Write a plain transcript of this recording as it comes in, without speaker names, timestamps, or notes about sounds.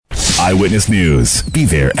Eyewitness News. Be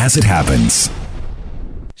there as it happens.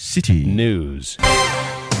 City News.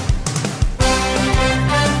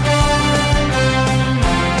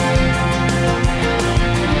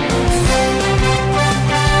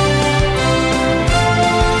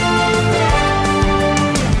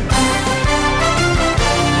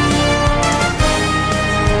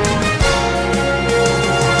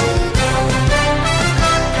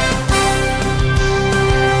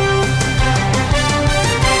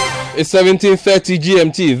 It's 17:30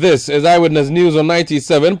 GMT. This is Eyewitness News on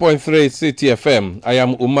 97.3 City FM. I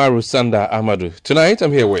am Umaru, Sanda, Amadu. Tonight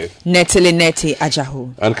I'm here with Neti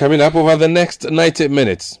Ajahu. And coming up over the next 90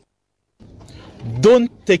 minutes. Don't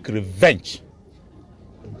take revenge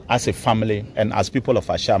as a family and as people of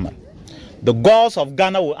Ashaiman. The gods of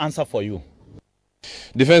Ghana will answer for you.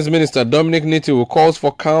 Defense Minister Dominic Nitiwu calls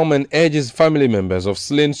for calm and urges family members of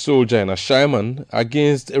slain soldier in Ashaiman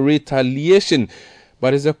against retaliation,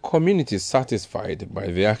 but is the community satisfied by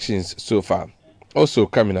the actions so far? Also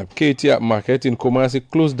coming up, Ketia Market in Kumasi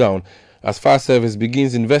closed down as fire service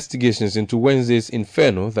begins investigations into Wednesday's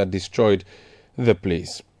inferno that destroyed the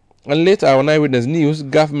place. And later on Eyewitness News,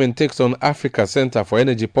 government takes on Africa Center for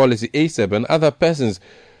Energy Policy ACEB and other persons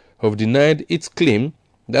who have denied its claim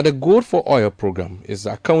that the Gold for Oil program is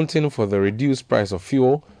accounting for the reduced price of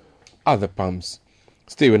fuel at the pumps.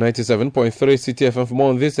 Stay with 97.3 City FM for more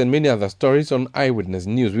on this and many other stories on Eyewitness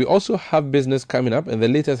News. We also have business coming up, and the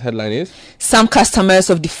latest headline is: some customers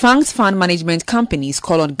of defunct fund management companies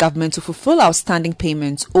call on government to fulfill outstanding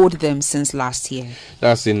payments owed them since last year.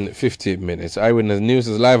 That's in 50 minutes. Eyewitness News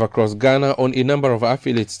is live across Ghana on a number of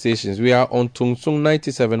affiliate stations. We are on Tungsung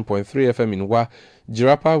 97.3 FM in Wa,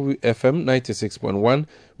 Jirapa FM 96.1.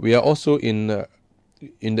 We are also in the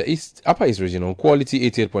Upper East region on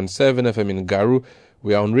Quality 88.7 FM in Garu.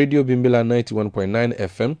 We are on Radio Bimbila 91.9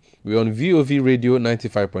 FM. We are on VOV Radio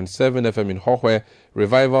 95.7 FM in Hohwe,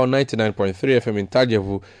 Revival 99.3 FM in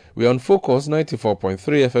Tajevu. We are on Focus 94.3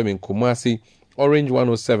 FM in Kumasi, Orange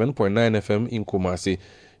 107.9 FM in Kumasi.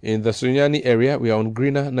 In the Sunyani area, we are on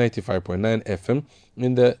Greener 95.9 FM.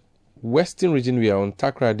 In the Western region, we are on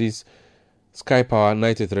Takradi's Sky Power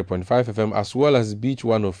 93.5 FM, as well as Beach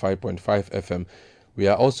 105.5 FM. We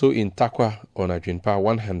are also in Takwa on Ajinpa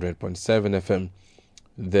 100.7 FM.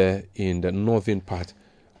 There in the northern part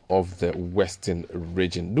of the western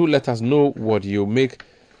region. Do let us know what you make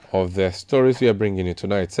of the stories we are bringing you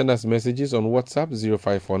tonight. Send us messages on WhatsApp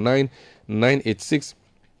 0549 986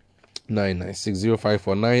 996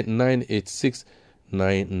 0549 986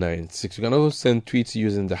 996. You can also send tweets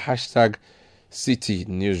using the hashtag City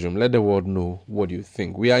Newsroom. Let the world know what you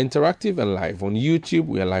think. We are interactive and live on YouTube.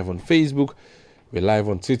 We are live on Facebook. We're live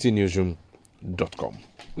on citynewsroom.com.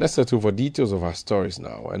 Let's settle for details of our stories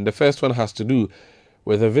now. And the first one has to do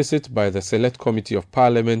with a visit by the Select Committee of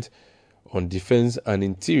Parliament on Defence and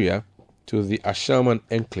Interior to the Ashaiman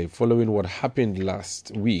enclave following what happened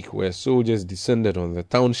last week, where soldiers descended on the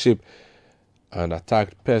township and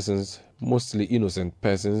attacked persons, mostly innocent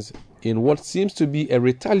persons, in what seems to be a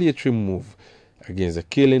retaliatory move against the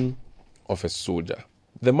killing of a soldier.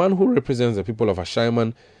 The man who represents the people of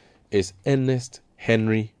Ashaiman is Ernest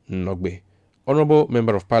Henry Nogbe. Honorable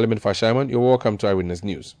Member of Parliament for Ashaiman, you're welcome to Eyewitness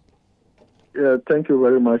News. Yeah, thank you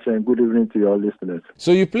very much and good evening to your listeners.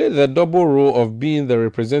 So you played the double role of being the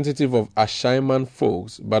representative of Ashaiman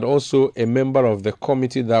folks, but also a member of the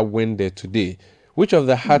committee that went there today. Which of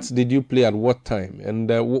the hats did you play at what time? And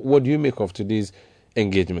what do you make of today's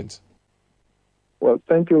engagement? Well,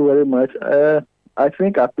 thank you very much. I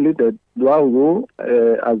think I played the dual role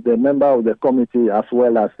as the member of the committee as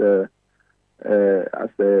well as a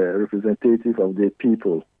representative of the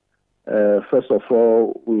people. First of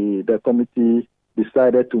all, the committee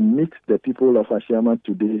decided to meet the people of Ashaiman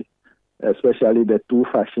today, especially the two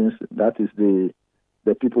factions, that is the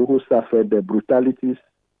people who suffered the brutalities,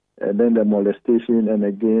 and then the molestation, and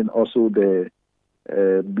again also the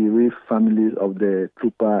bereaved families of the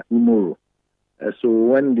trooper Umaru. So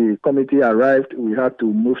when the committee arrived, we had to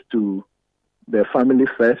move to the family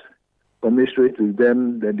first, commiserate with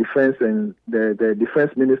them. The defense and the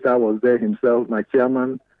defense minister was there himself. My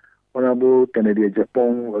chairman, Honorable Kennedy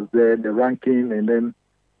Ejepong, was there, the ranking, and then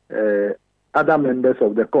other members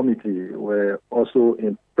of the committee were also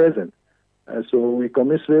present. So we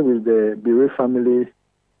commiserated with the bereaved family.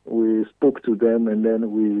 We spoke to them, and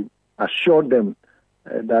then we assured them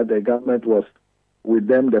that the government was with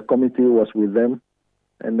them, the committee was with them,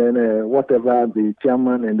 and then whatever the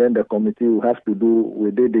chairman and then the committee will have to do,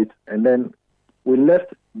 we did it, and then we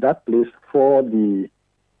left that place for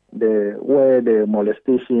where the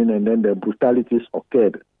molestation and then the brutalities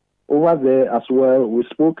occurred. Over there as well, we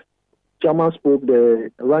spoke chairman spoke,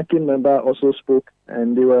 the ranking member also spoke,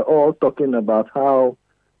 and they were all talking about how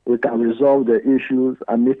we can resolve the issues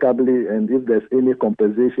amicably, and if there's any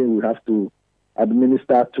compensation, we have to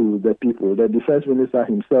administer to the people. The defense minister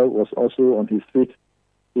himself was also on his feet.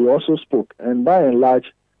 He also spoke, and by and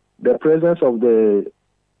large, the presence of the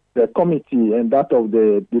committee and that of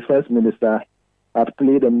the defense minister have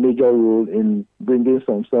played a major role in bringing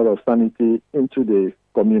some sort of sanity into the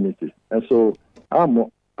community. And so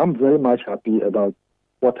I'm very much happy about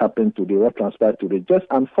what happened today, what transpired today. Just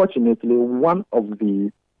unfortunately, one of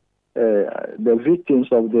the victims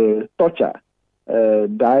of the torture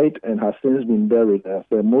died and has since been buried. As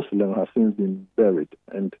a Muslim, has since been buried,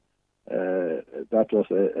 and that was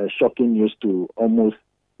a shocking news to almost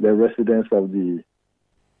the residents of the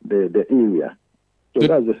area. So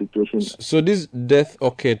that's the situation. So this death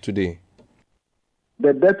occurred today?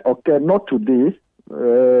 The death occurred not today.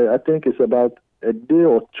 I think it's about a day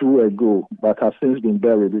or two ago, but has since been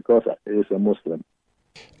buried because he is a Muslim.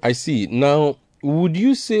 I see. Now, would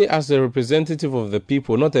you say, as a representative of the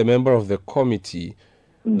people, not a member of the committee,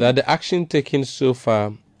 that the action taken so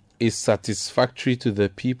far is satisfactory to the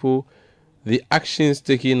people? The actions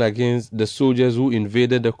taken against the soldiers who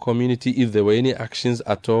invaded the community, if there were any actions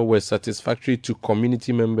at all, were satisfactory to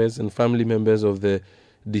community members and family members of the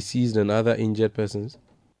deceased and other injured persons?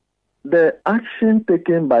 The action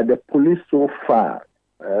taken by the police so far,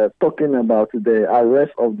 talking about the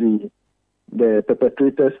arrest of the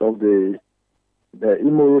perpetrators of the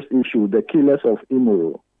Umaru's issue, the killers of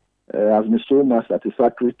Umaru, has been so much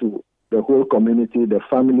satisfactory to the whole community, the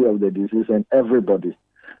family of the deceased, and everybody.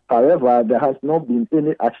 However, there has not been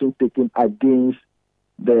any action taken against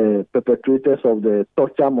the perpetrators of the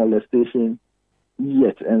torture molestation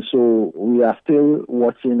yet. And so we are still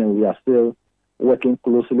watching, and we are still working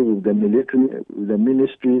closely with the military, with the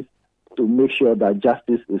ministry, to make sure that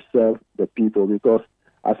justice is served the people. Because,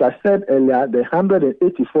 as I said earlier, the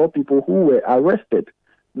 184 people who were arrested,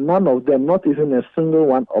 none of them, not even a single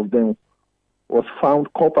one of them, was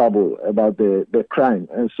found culpable about the crime.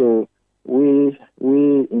 And so we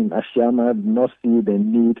in Ashama do not see the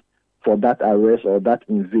need for that arrest or that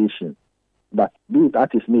invasion. But be it as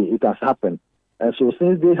it may, it has happened. And so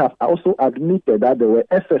since they have also admitted that there were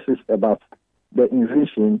excesses about the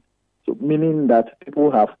invasion, so meaning that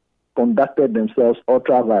people have conducted themselves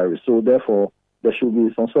ultra-virus, so therefore there should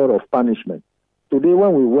be some sort of punishment. Today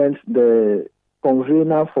when we went, the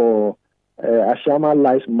convener for Ashama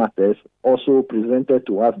Lives Matters also presented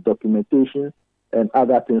to us documentation and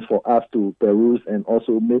other things for us to peruse and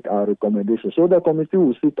also make our recommendations. So the committee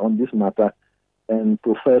will sit on this matter and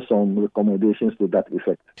profess some recommendations to that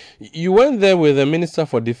effect. You went there with the Minister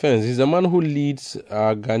for Defense. He's the man who leads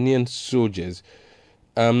Ghanaian soldiers.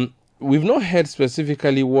 We've not heard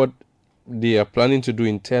specifically what they are planning to do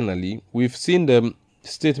internally. We've seen the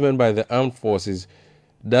statement by the armed forces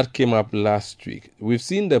that came up last week. We've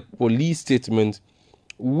seen the police statement,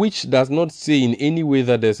 which does not say in any way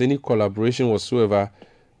that there's any collaboration whatsoever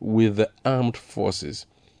with the armed forces.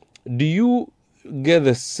 Do you get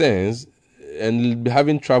the sense, and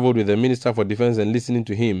having traveled with the Minister for Defense and listening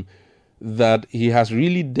to him, that he has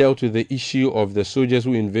really dealt with the issue of the soldiers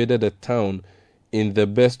who invaded the town in the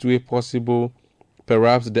best way possible?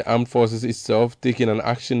 Perhaps the armed forces itself taking an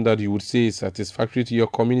action that you would say is satisfactory to your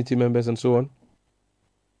community members and so on?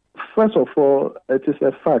 First of all, it is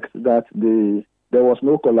a fact that there was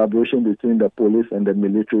no collaboration between the police and the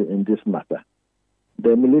military in this matter.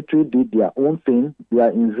 The military did their own thing,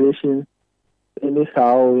 their invasion,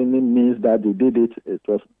 anyhow, any means that they did it, it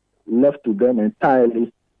was left to them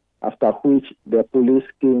entirely, after which the police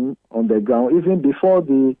came on the ground. Even before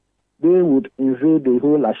they would invade the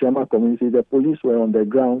whole Ashama community, the police were on the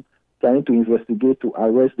ground trying to investigate, to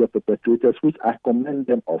arrest the perpetrators, which I commend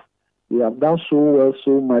them of. They have done so well,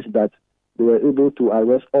 so much that they were able to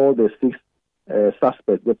arrest all the 6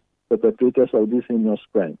 suspects, the perpetrators of this heinous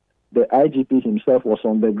crime. The IGP himself was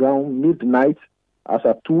on the ground midnight, as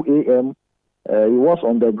at 2 a.m. He was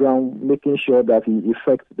on the ground making sure that he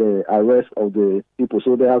effects the arrest of the people.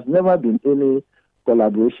 So there has never been any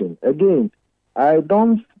collaboration. Again, I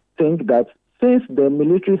don't think that since the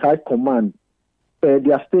military high command,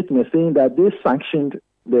 their statement saying that they sanctioned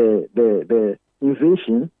the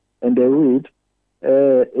invasion and the raid,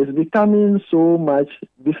 is becoming so much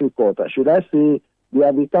difficult. Should I say they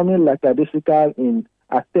are becoming lackadaisical in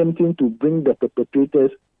attempting to bring the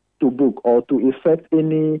perpetrators to book or to effect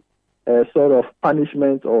any sort of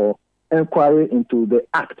punishment or inquiry into the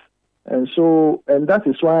act. And that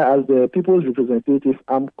is why, as the people's representative,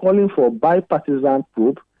 I'm calling for bipartisan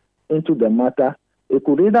probe into the matter, It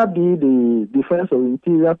could either be the Defense of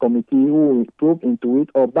Interior Committee who will probe into it,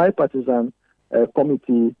 or bipartisan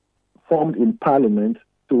committee formed in Parliament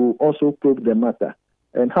to also probe the matter.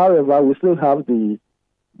 And however, we still have the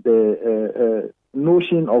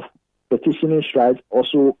notion of petitioning rights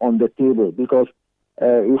also on the table, because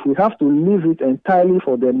if we have to leave it entirely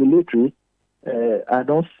for the military, I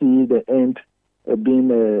don't see the end being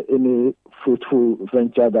any fruitful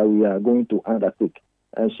venture that we are going to undertake.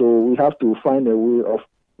 And so we have to find a way of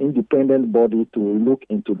independent body to look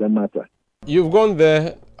into the matter. You've gone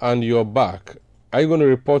there and you're back. Are you going to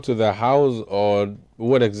report to the House, or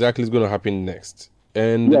what exactly is going to happen next?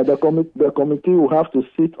 And yeah, the committee will have to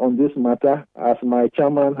sit on this matter. As my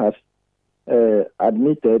chairman has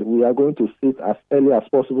admitted, we are going to sit as early as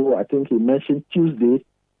possible. I think he mentioned Tuesday,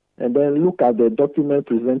 and then look at the document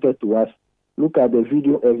presented to us, look at the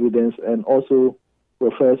video evidence, and also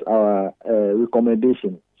profess our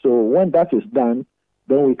recommendation. So when that is done,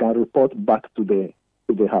 then we can report back to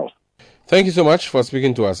the House. Thank you so much for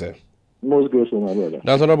speaking to us, sir. Most grateful, my brother.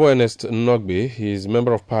 That's Honorable Ernest Nogbe. He's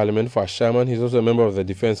Member of Parliament for Ashaman. He's also a member of the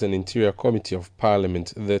Defense and Interior Committee of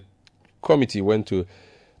Parliament. The committee went to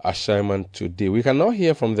Ashaman today. We can now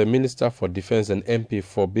hear from the Minister for Defense and MP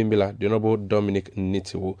for Bimbilla, the Honorable Dominic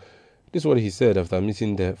Nitiwu. This is what he said after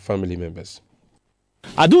meeting the family members.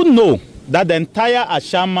 I do know that the entire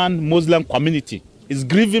Ashaman Muslim community is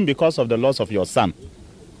grieving because of the loss of your son.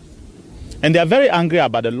 And they are very angry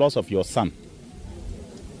about the loss of your son.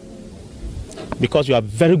 Because you are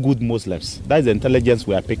very good Muslims. That is the intelligence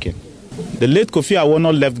we are picking. The late Kofi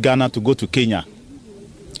Awono left Ghana to go to Kenya.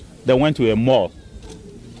 They went to a mall.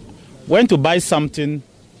 Went to buy something,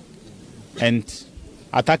 and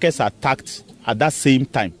attackers attacked at that same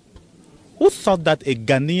time. Who thought that a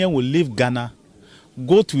Ghanaian would leave Ghana,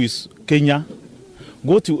 go to his Kenya,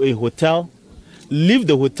 go to a hotel, leave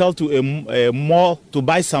the hotel to a mall to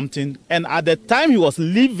buy something, and at the time he was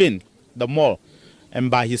leaving the mall and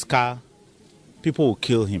buy his car, people will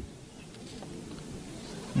kill him.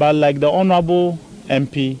 But like the Honorable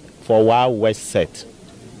MP for Wild West said,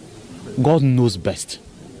 God knows best.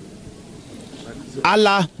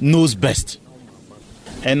 Allah knows best.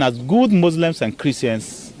 And as good Muslims and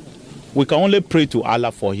Christians, we can only pray to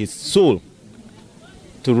Allah for his soul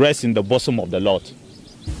to rest in the bosom of the Lord.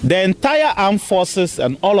 The entire armed forces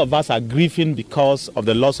and all of us are grieving because of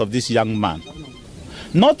the loss of this young man.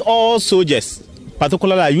 Not all soldiers,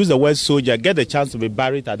 particularly I use the word soldier, get the chance to be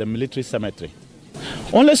buried at the military cemetery.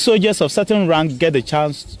 Only soldiers of certain rank get the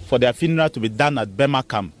chance for their funeral to be done at Bema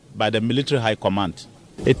camp by the military high command.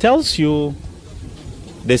 It tells you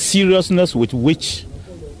the seriousness with which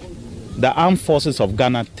the armed forces of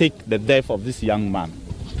Ghana take the death of this young man.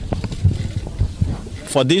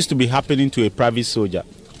 For this to be happening to a private soldier.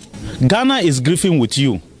 Ghana is grieving with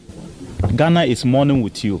you. Ghana is mourning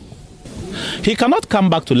with you. He cannot come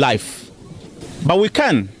back to life. But we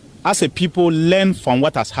can, as a people, learn from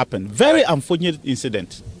what has happened. Very unfortunate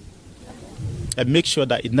incident. And make sure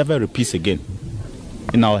that it never repeats again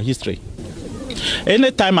in our history.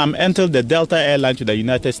 Anytime I'm entering the Delta airline to the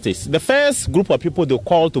United States, the first group of people they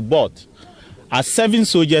call to board are serving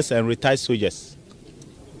soldiers and retired soldiers.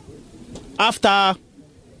 After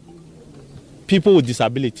people with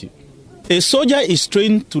disability. A soldier is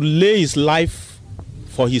trained to lay his life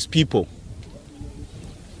for his people.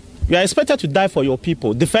 You are expected to die for your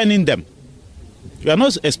people, defending them. You are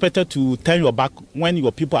not expected to turn your back when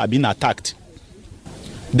your people are being attacked.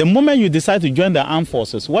 The moment you decide to join the armed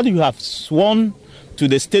forces, what you have sworn to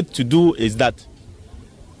the state to do is that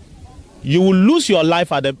you will lose your life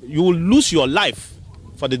for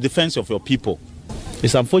the defense of your people.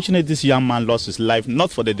 It's unfortunate this young man lost his life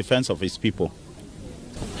not for the defense of his people.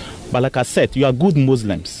 But like I said, you are good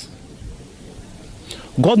Muslims.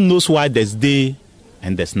 God knows why there's day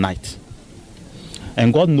and there's night.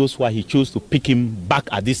 And God knows why he chose to pick him back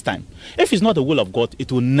at this time. If it's not the will of God, it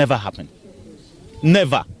will never happen.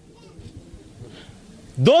 Never.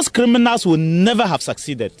 Those criminals will never have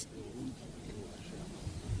succeeded.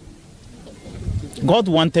 God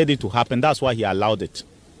wanted it to happen. That's why he allowed it.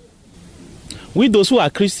 We, those who are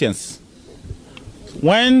Christians,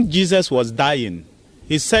 when Jesus was dying,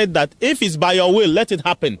 he said that if it's by your will, let it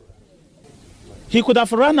happen. He could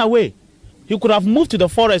have run away. He could have moved to the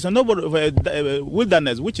forest and nobody,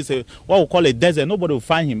 wilderness, which is what we call a desert. Nobody will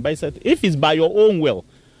find him. But he said, if it's by your own will,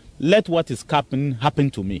 let what is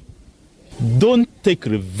happen to me. Don't take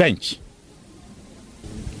revenge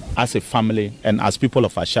as a family and as people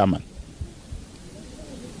of Ashaman.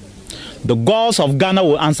 The gods of Ghana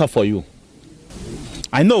will answer for you.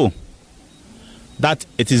 I know that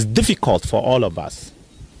it is difficult for all of us.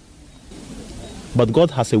 But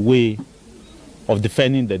God has a way of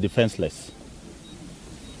defending the defenseless.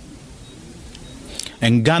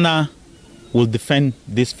 And Ghana will defend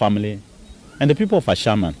this family and the people of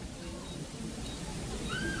Ashaman.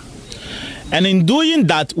 And in doing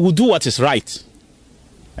that, we'll do what is right.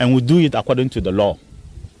 And we'll do it according to the law.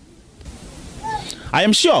 I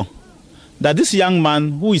am sure that this young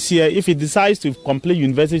man who is here, if he decides to complete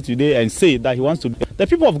university today and say that he wants to, the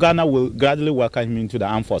people of Ghana will gradually welcome him into the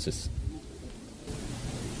armed forces.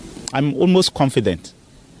 I'm almost confident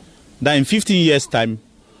that in 15 years' time,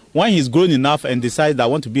 when he's grown enough and decides that I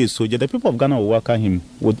want to be a soldier, the people of Ghana will welcome him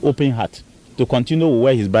with open heart to continue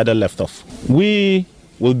where his brother left off. We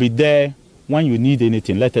will be there when you need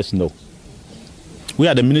anything. Let us know. We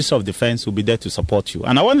are the Minister of Defense. Will be there to support you.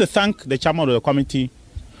 And I want to thank the chairman of the committee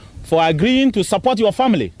for agreeing to support your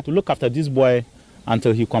family to look after this boy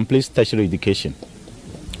until he completes tertiary education.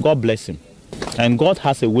 God bless him. And God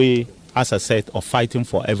has a way, as I said, of fighting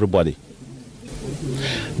for everybody.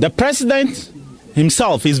 The president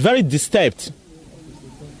himself is very disturbed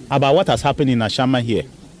about what has happened in Ashama here.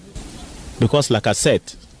 Because like I said,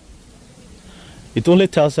 it only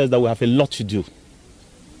tells us that we have a lot to do.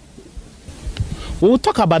 We will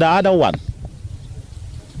talk about the other one.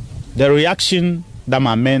 The reaction that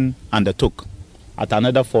my men undertook at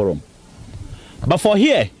another forum. But for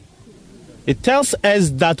here, it tells us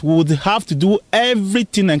that we would have to do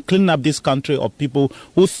everything and clean up this country of people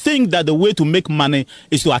who think that the way to make money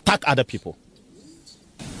is to attack other people.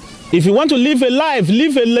 If you want to live a life,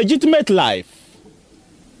 live a legitimate life.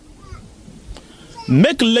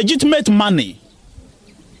 Make legitimate money.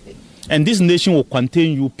 And this nation will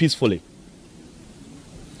contain you peacefully.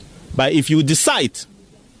 But if you decide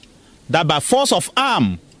that by force of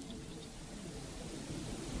arm,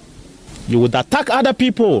 you would attack other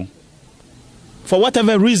people for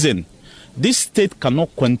whatever reason, this state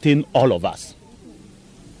cannot contain all of us.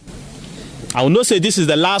 I will not say this is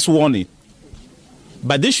the last warning,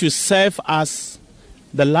 but this should serve as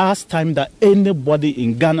the last time that anybody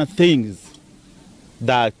in Ghana thinks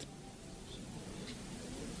that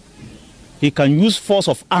he can use force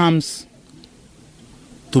of arms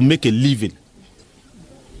to make a living.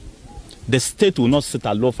 The state will not sit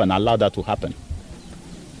aloof and allow that to happen.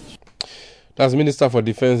 That's Minister for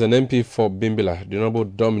Defense and MP for Bimbilla, the Honorable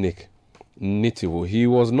Dominic Nitiwu. He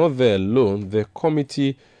was not there alone. The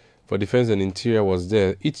Committee for Defense and Interior was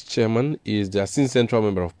there. Its chairman is the Assistant Central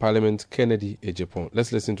Member of Parliament, Kennedy Ejepon.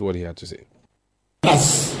 Let's listen to what he had to say.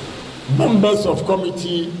 As members of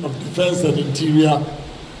Committee of Defense and Interior,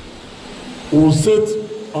 we will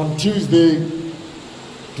sit on Tuesday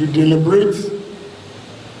to deliberate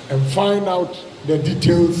and find out the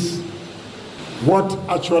details, what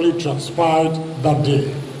actually transpired that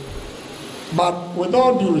day. But with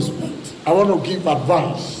all due respect, I want to give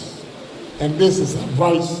advice, and this is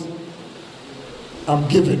advice I'm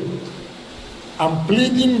giving. I'm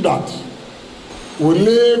pleading that we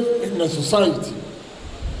live in a society,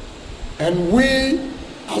 and we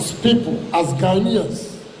as people, as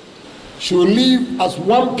Ghanaians, should live as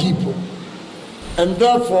one people, and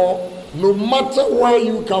therefore, no matter where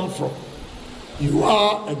you come from, you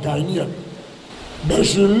are a Ghanaian. There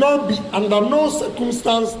should not be, under no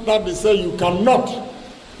circumstance, that they say you cannot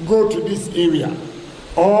go to this area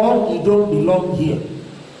or you don't belong here.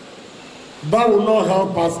 That will not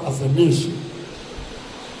help us as a nation.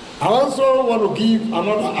 I also want to give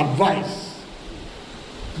another advice,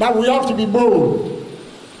 that we have to be bold.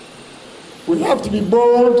 We have to be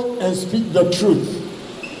bold and speak the truth.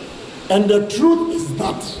 And the truth is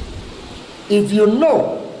that if you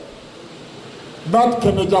know that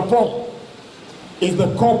Japan is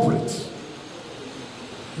the culprit,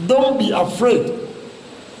 don't be afraid,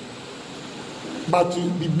 but to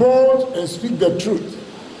be bold and speak the truth.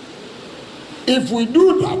 If we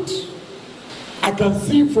do that, I can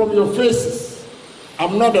see from your faces,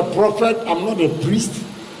 I'm not a prophet, I'm not a priest,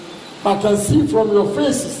 but I can see from your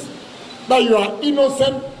faces that you are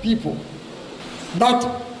innocent people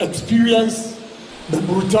that experience the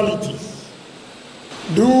brutalities.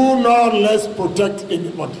 Do not let's protect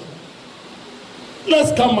anybody.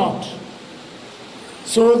 Let's come out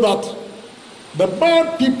so that the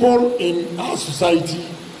bad people in our society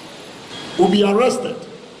will be arrested.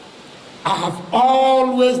 I have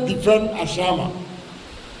always defended Ashama,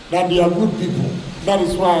 that they are good people. That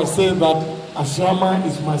is why I say that Ashama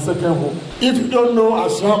is my second home. If you don't know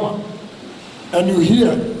Ashama and you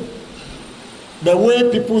hear the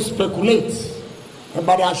way people speculate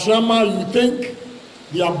about Ashama, you think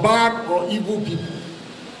they are bad or evil people.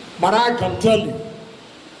 But I can tell you,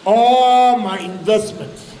 all my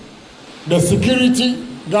investments, the security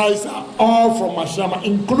guys are all from Ashama,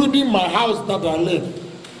 including my house that I live.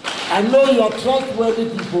 I know you are trustworthy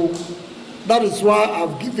people. That is why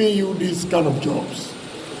I've given you these kind of jobs.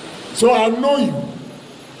 So I know you.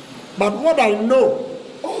 But what I know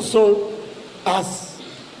also as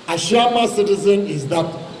a Ashama citizen is that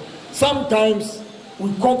sometimes we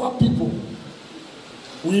cover people.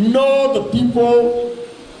 We know the people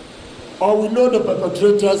or we know the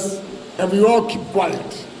perpetrators and we all keep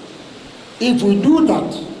quiet. If we do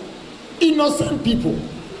that, innocent people,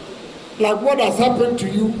 like what has happened to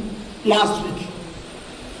you last week,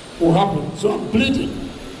 will happen. So I'm pleading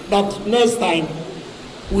that next time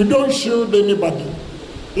we don't shield anybody.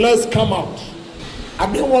 Let's come out.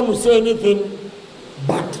 I didn't want to say anything,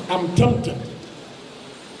 but I'm tempted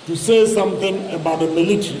to say something about the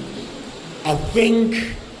military. I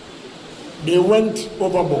think they went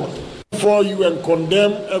overboard for you and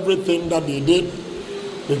condemn everything that they did,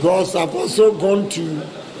 because I've also gone to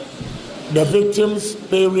the victims'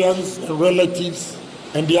 parents and relatives,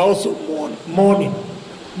 and they are also mourning.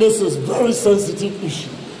 This is a very sensitive issue.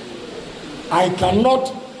 I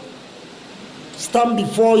cannot stand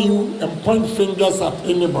before you and point fingers at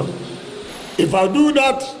anybody. If I do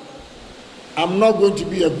that, I'm not going to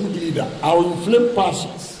be a good leader. I will inflame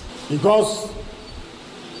passions, because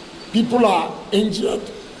people are injured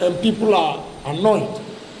and people are annoyed.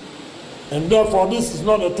 And therefore, this is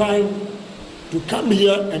not a time to come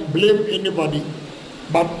here and blame anybody,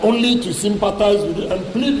 but only to sympathize with you and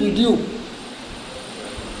plead with you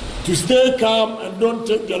to stay calm and don't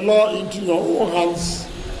take the law into your own hands.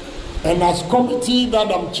 And as committee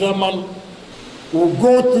that I'm chairman, we'll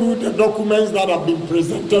go through the documents that have been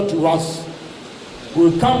presented to us.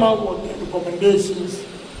 We'll come out with the recommendations.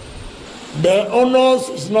 The onus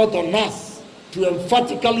is not on us to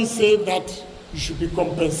emphatically say that you should be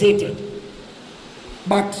compensated.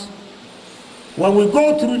 But when we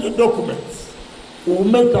go through the documents, we'll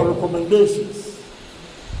make our recommendations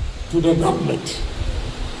to the government.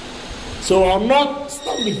 So I'll not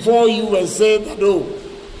stand before you and say that, oh,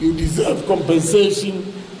 you deserve compensation,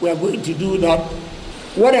 we are going to do that.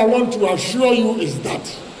 What I want to assure you is that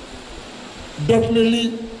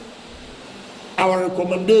definitely our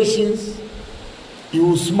recommendations, you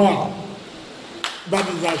will smile. That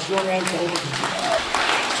is the assurance I want to give.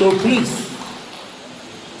 So please,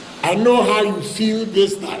 I know how you feel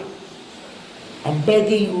this time. I'm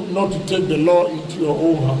begging you not to take the law into your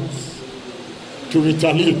own hands, to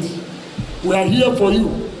retaliate. We are here for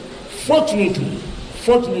you. Fortunately,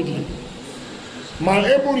 my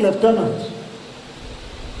able lieutenant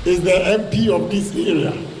is the MP of this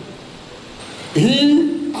area.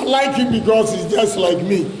 I like him because he's just like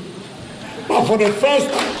me. But for the first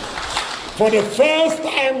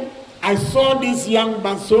time, I saw this young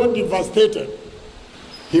man so devastated.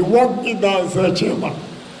 He walked me down and said, Chairman,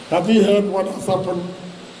 have you heard what has happened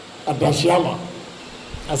at Ashama?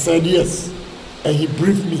 I said, yes. And he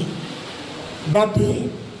briefed me. That day,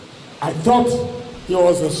 I thought he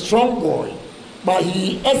was a strong boy, but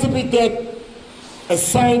he exhibited a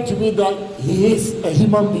sign to me that he is a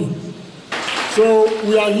human being. So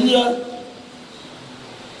we are here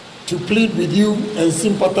to plead with you and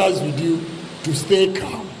sympathize with you to stay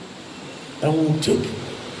calm, and we will take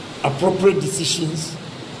appropriate decisions,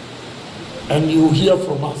 and you will hear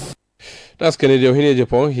from us. That's Kennedy Ohine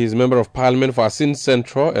Japan. He is Member of Parliament for Asin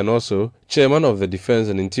Central and also Chairman of the Defense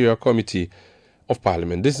and Interior Committee of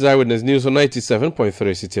Parliament. This is Eyewitness News on 97.3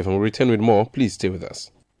 CTF, and we'll return with more. Please stay with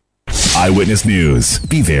us. Eyewitness News.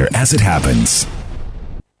 Be there as it happens.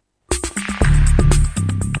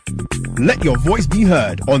 Let your voice be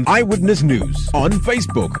heard on Eyewitness News on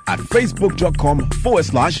Facebook at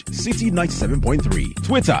facebook.com/City97.3,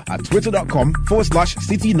 Twitter at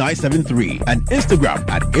twitter.com/City973, and Instagram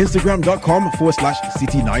at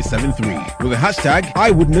instagram.com/City973 with the hashtag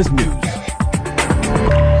Eyewitness News.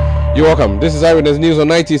 You're welcome. This is Eyewitness News on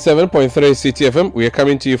 97.3 CTFM. We are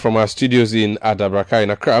coming to you from our studios in Adabraka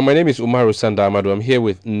in Accra. My name is Umaru, Sanda, Amadu. I'm here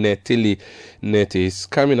with Netili. Net is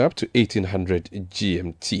coming up to 1800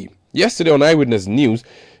 GMT. Yesterday on Eyewitness News,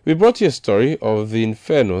 we brought you a story of the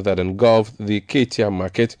inferno that engulfed the Ketia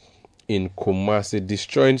market in Kumasi,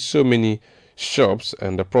 destroying so many shops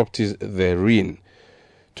and the properties therein.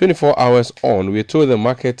 24 hours on, we are told the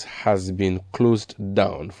market has been closed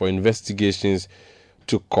down for investigations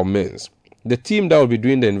to commence. The team that will be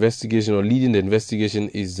doing the investigation or leading the investigation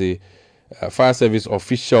is the fire service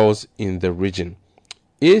officials in the region.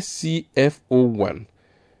 ACFO1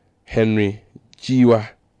 Henry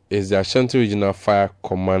Jiwa is the Ashanti Regional Fire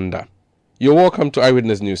Commander. You're welcome to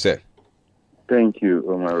Eyewitness News, sir. Thank you,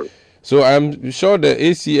 Umaru. So I'm sure the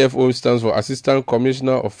ACFO stands for Assistant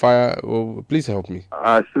Commissioner of Fire. Oh, please help me.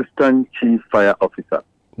 Assistant Chief Fire Officer.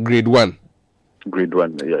 Grade 1. Grade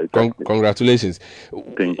 1. Yeah, exactly. Congratulations.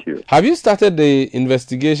 Thank you. Have you started the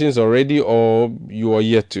investigations already, or you are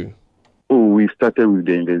yet to? Oh, we started with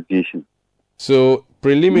the investigation. So,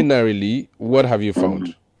 preliminarily, what have you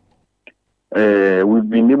found? We've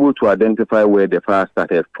been able to identify where the fire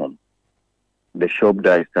started from, the shop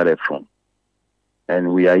that it started from.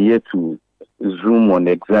 And we are here to zoom on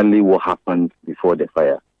exactly what happened before the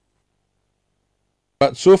fire.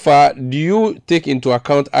 But so far, do you take into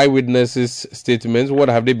account eyewitnesses' statements? What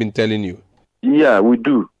have they been telling you? Yeah, we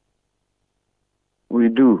do. We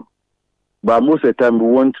do. But most of the time,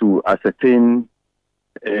 we want to ascertain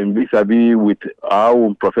vis-a-vis with our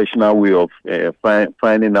own professional way of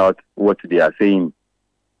finding out what they are saying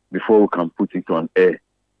before we can put it on air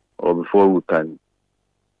or before we can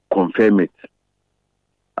confirm it.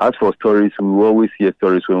 As for stories, we always hear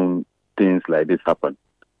stories when things like this happen.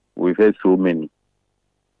 We've heard so many.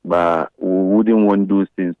 But we wouldn't want those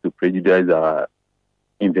things to prejudice our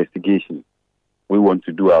investigation. We want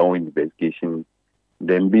to do our own investigation.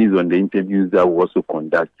 Then based on the interviews that we also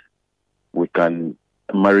conduct, we can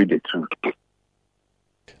marry the two.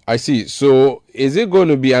 I see. So is it going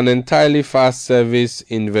to be an entirely fire service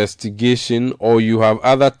investigation, or you have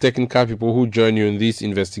other technical people who join you in these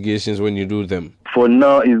investigations when you do them? For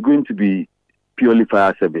now, it's going to be purely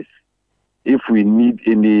fire service. If we need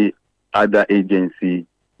any other agency,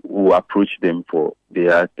 we'll approach them for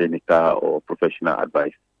their technical or professional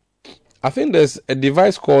advice. I think there's a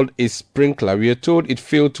device called a sprinkler. We are told it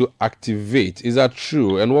failed to activate. Is that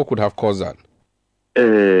true? And what could have caused that?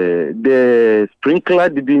 The sprinkler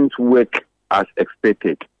didn't work as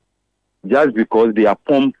expected, just because their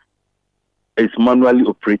pump is manually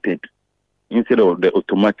operated instead of the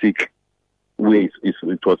automatic way it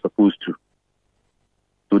was supposed to.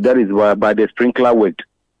 So that is why, but the sprinkler worked.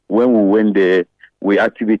 When we went there, we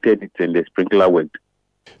activated it and the sprinkler worked.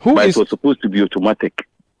 But it was supposed to be automatic.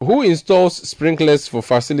 Who installs sprinklers for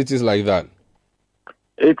facilities like that?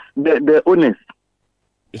 It's the owners.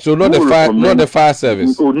 So not the fire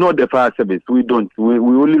service. Oh, not the fire service. We don't. We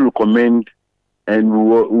only recommend, and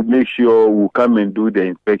we'll make sure we'll come and do the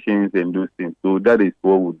inspections and those things. So that is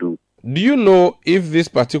what we do. Do you know if this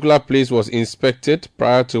particular place was inspected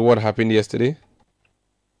prior to what happened yesterday?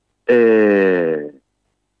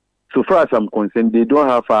 So far as I'm concerned, they don't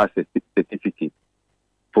have fire certificate.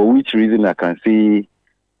 For which reason I can say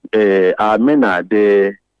our men are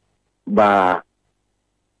there, but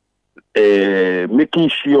making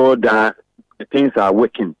sure that the things are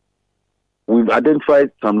working. We've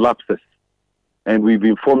identified some lapses and we've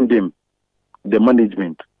informed them, the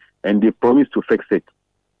management, and they promised to fix it.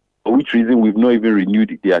 For which reason we've not even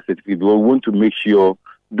renewed their certificate. We want to make sure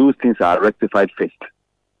those things are rectified first.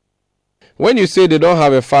 When you say they don't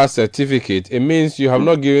have a fire certificate, it means you have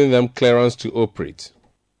not given them clearance to operate.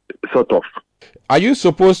 Sort of. Are you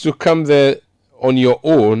supposed to come there on your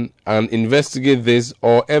own and investigate this,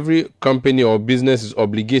 or every company or business is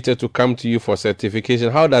obligated to come to you for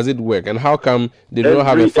certification? How does it work, and how come they don't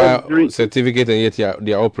have a fire certificate and yet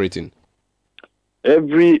they are operating?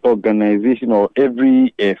 Every organization or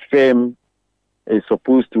every firm is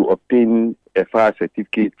supposed to obtain a fire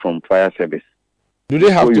certificate from fire service. Do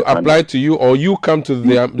they have to apply to you, or you come to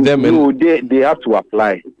them? No, they have to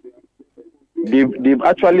apply. They've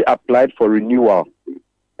actually applied for renewal.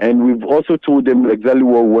 And we've also told them exactly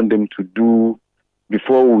what we want them to do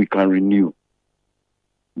before we can renew.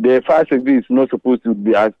 The fire service is not supposed to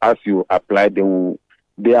be as you apply.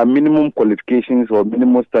 There are minimum qualifications or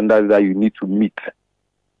minimum standards that you need to meet.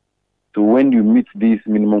 So when you meet these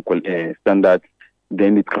minimum standards,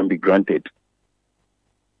 then it can be granted.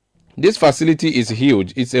 This facility is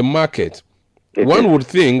huge. It's a market. One would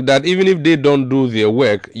think that even if they don't do their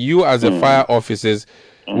work, you as a fire officers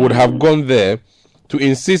would have gone there to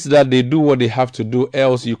insist that they do what they have to do,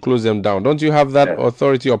 else you close them down. Don't you have that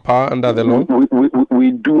authority or power under the law?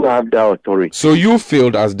 We do have that authority. So you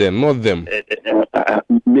failed as them, not them.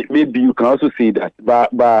 Maybe you can also say that.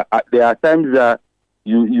 But there are times that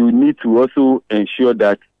you need to also ensure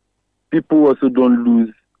that people also don't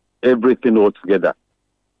lose everything altogether.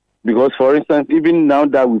 Because, for instance, even now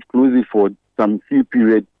that we've closed it for some few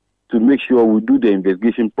periods to make sure we do the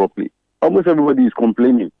investigation properly, almost everybody is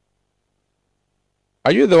complaining.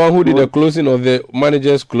 Are you the one who did the closing, or the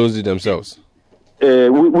managers closed it themselves?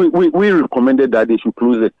 We recommended that they should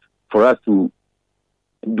close it for us to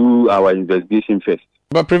do our investigation first.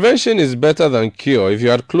 But prevention is better than cure. If you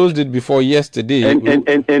had closed it before yesterday, and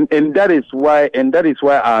that is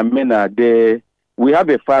why our men are there. We have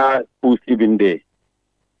a fire post even there.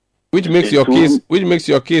 Which makes your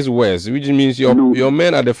case worse. Which means your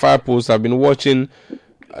men at the fire post have been watching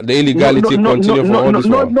the illegality continue for all this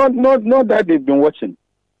while? Not that they've been watching.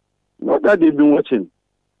 Not that they've been watching.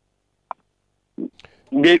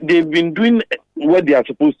 They've been doing what they are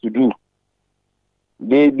supposed to do.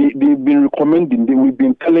 They've been recommending. We've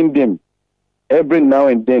been telling them every now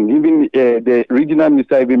and then. Even the regional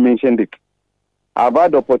minister even mentioned it. I've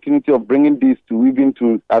had the opportunity of bringing this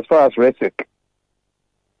to as far as RESEC.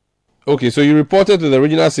 Okay, so you reported to the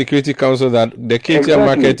Regional Security Council that the KTL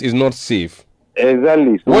market is not safe.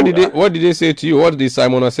 Exactly. So, what did they say to you? What did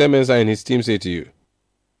Simon Asemensa and his team say to you?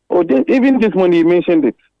 Oh, even this morning he mentioned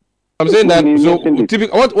it. I'm saying that. So,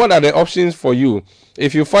 what are the options for you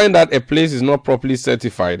if you find that a place is not properly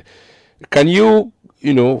certified? Can you,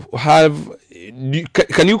 can you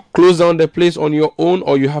close down the place on your own,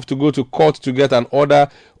 or you have to go to court to get an order,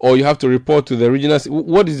 or you have to report to the regional?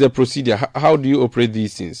 What is the procedure? How do you operate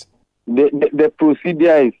these things? The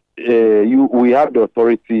procedure is we have the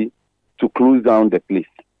authority to close down the place.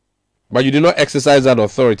 But you did not exercise that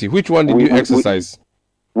authority. Which one did you exercise?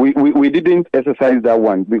 We didn't exercise that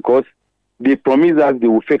one because they promised us they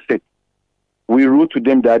will fix it. We wrote to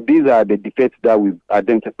them that these are the defects that we've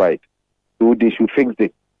identified, so they should fix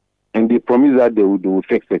it. And they promised that they will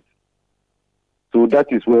fix it. So that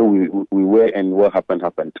is where we were, and what happened.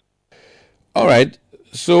 All right.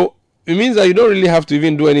 So it means that you don't really have to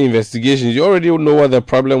even do any investigations. You already know what the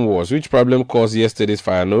problem was. Which problem caused yesterday's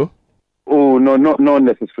fire, no? Oh, no, not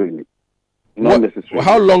necessarily. Not necessarily.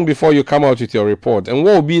 How long before you come out with your report? And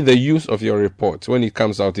what will be the use of your report when it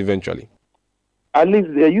comes out eventually? At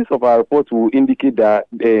least the use of our report will indicate that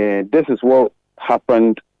this is what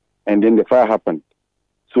happened, and then the fire happened.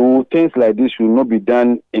 So things like this should not be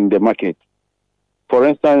done in the market. For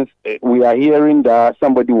instance, we are hearing that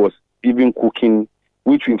somebody was even cooking,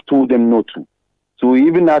 which we've told them not to. So we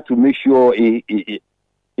even had to make sure he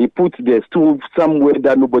puts the stove somewhere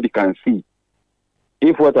that nobody can see.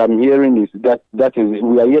 If what I'm hearing is that is,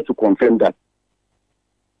 we are here to confirm that.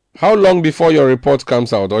 How long before your report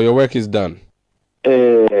comes out or your work is done?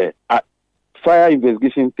 Fire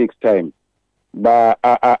investigation takes time, but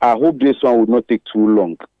I hope this one will not take too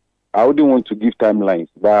long. I wouldn't want to give timelines,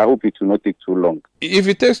 but I hope it will not take too long. If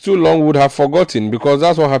it takes too long, we would have forgotten, because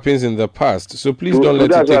that's what happens in the past. So please don't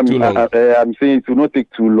let it take too long. I'm saying it will not take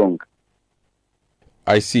too long.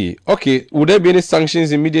 I see. Okay. Would there be any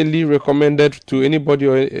sanctions immediately recommended to anybody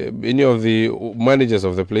or any of the managers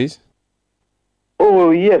of the place? Oh,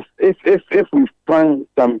 yes. If we find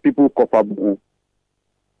some people culpable,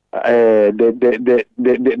 there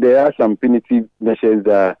are some punitive measures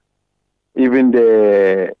that even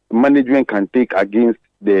the management can take against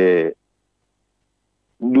those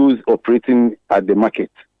operating at the market.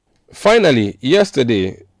 Finally,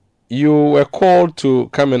 yesterday, you were called to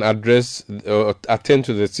come and attend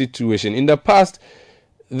to the situation. In the past,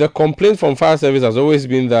 the complaint from fire service has always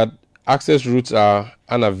been that access routes are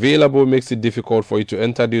unavailable, makes it difficult for you to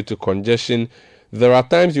enter due to congestion. There are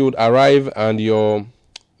times you would arrive and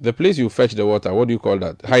the place you fetch the water, what do you call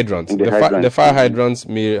that? Hydrants. The fire hydrants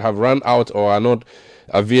may have run out or are not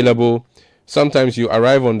available. Sometimes you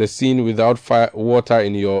arrive on the scene without water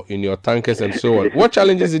in your tankers and so on. What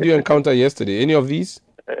challenges did you encounter yesterday? Any of these?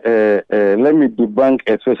 Let me debunk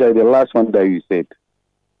especially the last one that you said.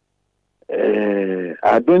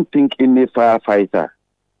 I don't think any firefighter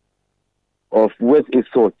of West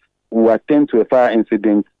Esort will attend to a fire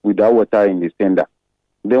incident without water in the tender.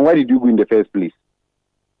 Then why did you go in the first place?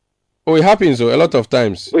 Oh, it happens a lot of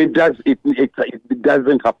times. It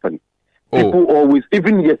doesn't happen. People always,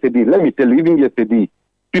 even yesterday, let me tell you, even yesterday,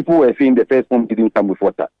 people were saying the first pump didn't come with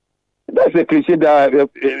water. That's a cliche that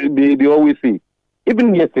they always say.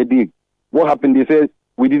 Even yesterday, what happened? They said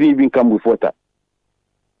we didn't even come with water.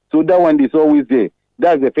 So that one is always there.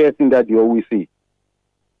 That's the first thing that they always say.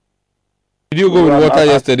 Did you go with water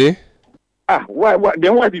yesterday? Why?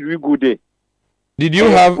 Then why did we go there? Did you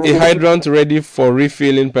have a hydrant ready for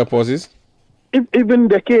refilling purposes? Even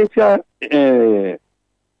the KTL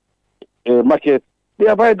market, they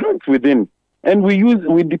have hydrants within. And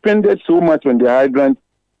we depended so much on the hydrant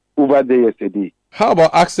over there yesterday. How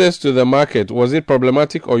about access to the market? Was it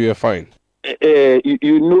problematic or you were fine?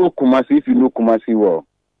 You know Kumasi, if you know Kumasi well.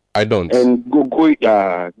 I don't. And going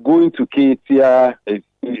to KTL is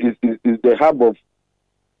the hub of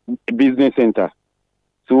business center.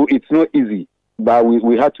 So it's not easy. But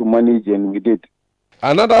we had to manage, and we did.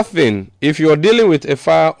 Another thing, if you're dealing with a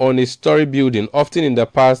fire on a story building, often in the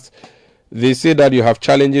past, they say that you have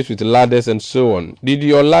challenges with ladders and so on. Did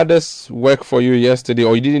your ladders work for you yesterday,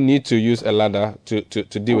 or you didn't need to use a ladder to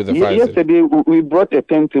deal with the fire? Yesterday, we brought a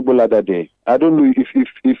turntable ladder there. I don't know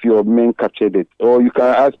if your men captured it, or you can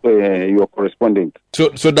ask your correspondent. So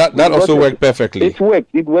that also worked perfectly?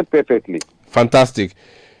 It worked perfectly. Fantastic.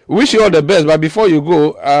 Wish you all the best, but before you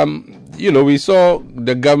go, we saw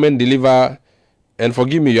the government deliver, and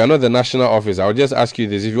forgive me, you are not the national office. I'll just ask you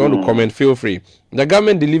this. If you want to comment, feel free. The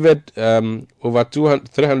government delivered over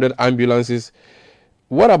 300 ambulances.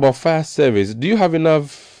 What about fire service? Do you have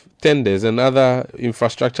enough tenders and other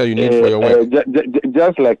infrastructure you need for your work?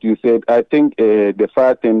 Just like you said, I think the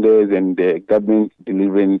fire tenders and the government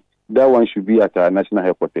delivering, that one should be at our national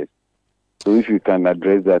headquarters. So if you can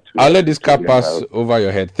address that. I'll let this cap pass over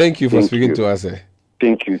your head. Thank you for speaking to us.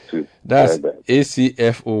 Thank you too. That's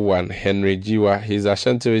ACFO1 Henry Jiwa. He's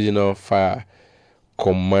Ashanti Regional Fire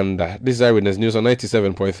Commander. This is Eyewitness News on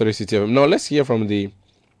 97.3 CTFM. Now let's hear from the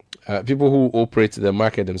people who operate the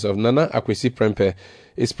market themselves. Nana Akwesi Prempe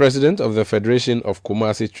is president of the Federation of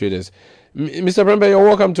Kumasi Traders. Mr. Prempe, you're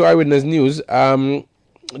welcome to Eyewitness News. The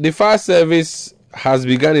fire service has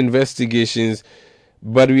begun investigations,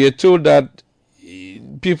 but we are told that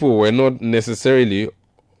people were not necessarily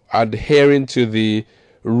adhering to the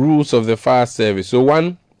rules of the fire service. So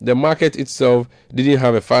one, the market itself didn't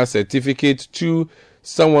have a fire certificate. Two,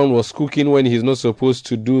 someone was cooking when he's not supposed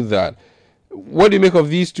to do that. What do you make of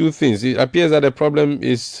these two things? It appears that the problem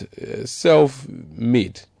is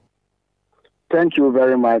self-made. Thank you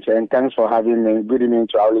very much, and thanks for having me. Good evening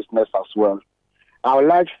to our listeners as well. I would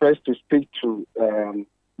like first to speak to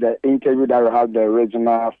the interview that we have the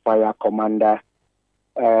regional fire commander.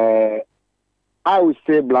 I would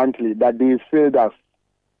say bluntly that they failed us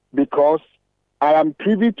because I am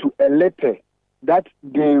privy to a letter that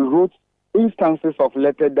they wrote, instances of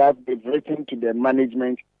letter that they've written to the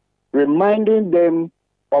management, reminding them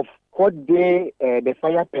of what they, the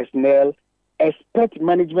fire personnel, expect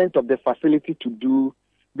management of the facility to do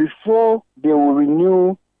before they will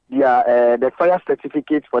renew their the fire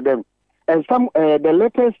certificate for them. And some the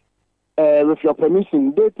letters, with your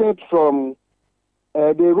permission, dated from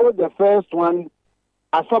they wrote the first one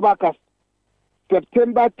as far back as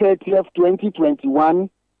September 30th, 2021.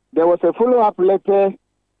 There was a follow-up letter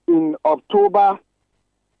in October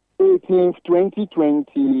 18th,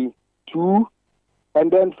 2022,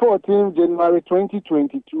 and then 14th January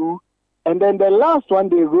 2022, and then the last one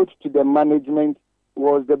they wrote to the management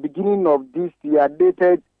was the beginning of this year,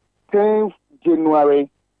 dated 10th January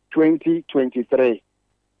 2023.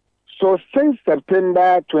 So since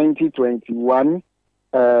September 2021,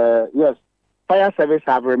 yes, fire service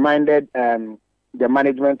have reminded the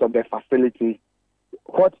management of the facility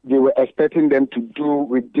what they were expecting them to do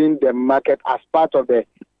within the market as part of the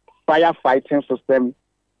firefighting system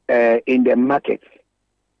in the market.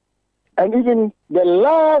 And even the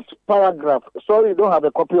last paragraph, sorry, you don't have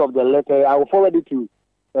a copy of the letter, I will forward it to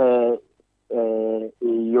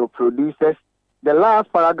your producers. The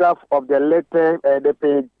last paragraph of the letter, the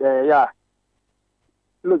page,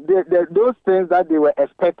 look, those things that they were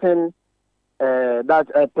expecting,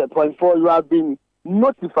 that point 4, you have been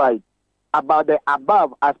notified about the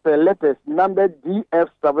above as per letters numbered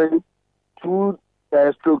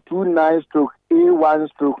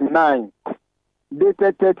DF7-29/A1/9,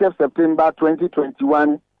 dated 30th September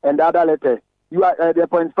 2021, and the other letter. You are the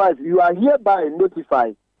point 5. You are hereby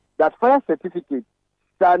notified that fire certificate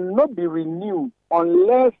shall not be renewed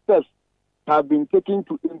unless steps have been taken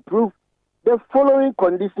to improve the following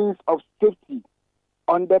conditions of safety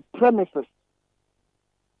on the premises.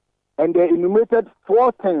 And they enumerated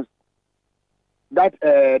 4 things that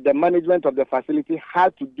the management of the facility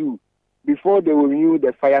had to do before they will renew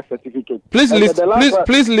the fire certificate. Please list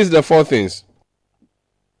the 4 things.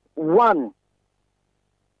 One,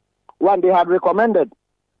 they had recommended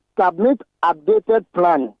submit updated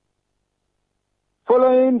plan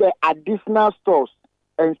following the additional stores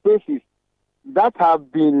and spaces that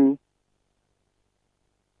have been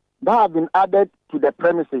added to the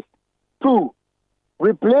premises. 2,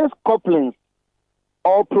 replace couplings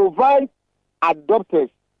or provide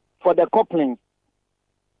adapters for the couplings.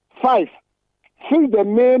 5, fix the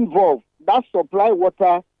main valve that supply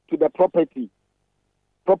water to the property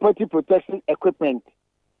protection equipment,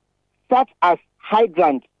 such as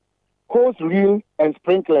hydrants, hose reel, and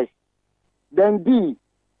sprinklers. Then D,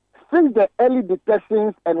 fix the early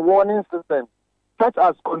detections and warning system, such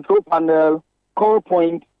as control panel, call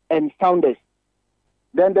point, and sounders.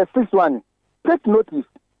 Then the 6th one, take notice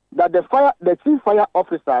that the chief fire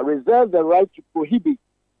officer reserves the right to prohibit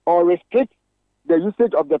or restrict the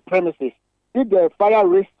usage of the premises if the fire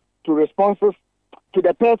risk to responses to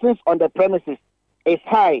the persons on the premises is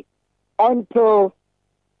high until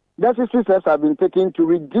necessary steps have been taken to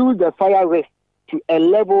reduce the fire risk to a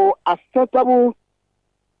level acceptable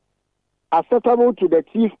to the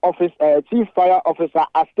chief fire officer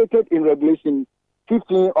as stated in Regulation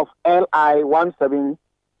 15 of LI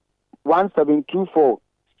 1724,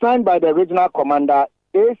 signed by the regional commander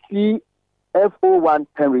ACFO1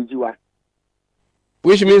 Henry Jiwa.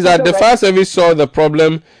 Which means that the fire service saw the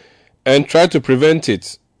problem and tried to prevent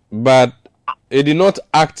it, but it did not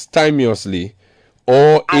act timeously,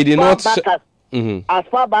 or it did not. As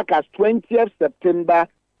far back as 20th September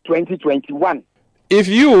 2021. If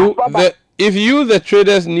you, the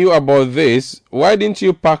traders, knew about this, why didn't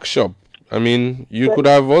you pack shop? I mean, you could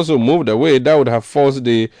have also moved away. That would have forced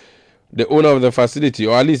the owner of the facility,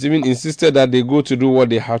 or at least even insisted that they go to do what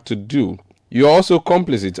they had to do. You're also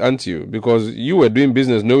complicit, aren't you? Because you were doing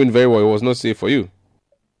business knowing very well it was not safe for you.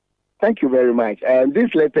 Thank you very much.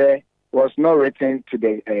 This letter was not written to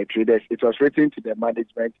the traders. It was written to the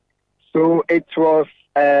management. So it was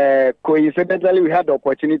coincidentally, we had the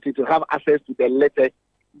opportunity to have access to the letter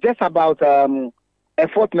just about a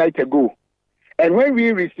fortnight ago. And when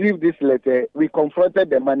we received this letter, we confronted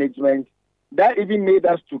the management. That even made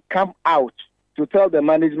us to come out to tell the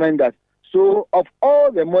management that, so of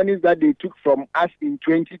all the monies that they took from us in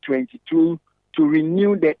 2022 to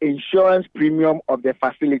renew the insurance premium of the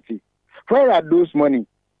facility, where are those money?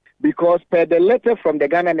 Because per the letter from the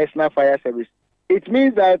Ghana National Fire Service, it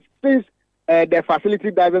means that since the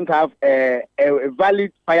facility doesn't have a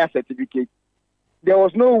valid fire certificate, there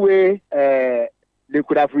was no way they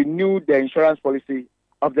could have renewed the insurance policy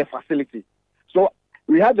of the facility. So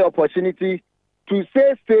we had the opportunity to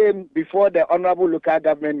say same before the Honorable Local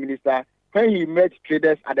Government Minister when he met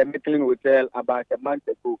traders at the Michelin Hotel about a month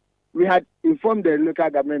ago. We had informed the Local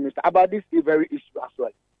Government Minister about this very issue as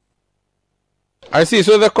well. I see.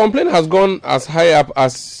 So the complaint has gone as high up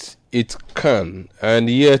as it can, and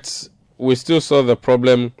yet we still saw the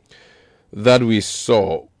problem that we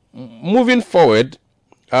saw. Moving forward,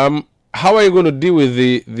 how are you going to deal with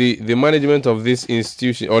the management of this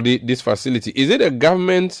institution or this facility? Is it a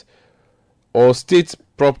government or state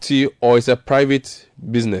property, or is it a private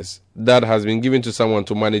business that has been given to someone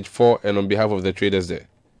to manage for and on behalf of the traders there?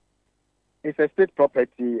 It's a state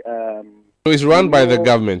property. So it's run by the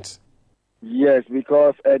government? Yes,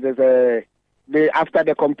 because after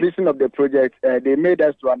the completion of the project, they made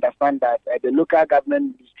us to understand that the local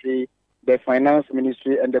government ministry, the finance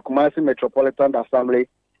ministry, and the Kumasi Metropolitan Assembly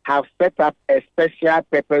have set up a special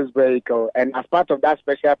purpose vehicle. And as part of that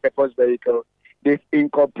special purpose vehicle, they've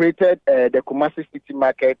incorporated the Kumasi City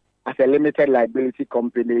Market as a limited liability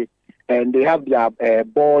company. And they have their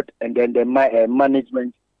board and then the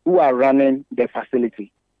management who are running the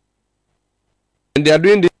facility. And they are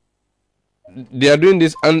doing this. They are doing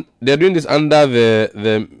this under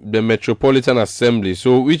the Metropolitan Assembly.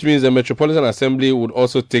 So, which means the Metropolitan Assembly would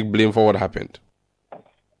also take blame for what happened.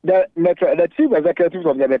 The chief executive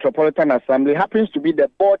of the Metropolitan Assembly happens to be the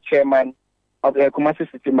board chairman of the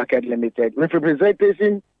Kumasi City Market Limited, with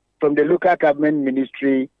representation from the local government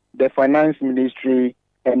ministry, the finance ministry,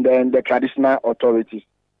 and then the traditional authorities.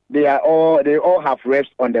 They all have reps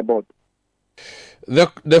on the board.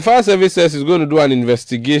 The fire service says it's going to do an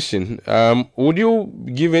investigation. Would you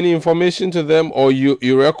give any information to them, or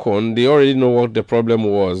you reckon they already know what the problem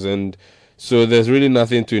was, and so there's really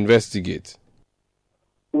nothing to investigate?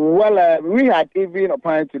 Well, we had even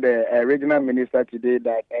appointed to the regional minister today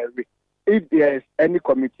that if there's any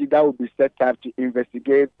committee that will be set up to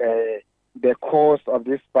investigate the cause of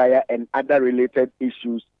this fire and other related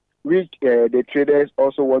issues, which the traders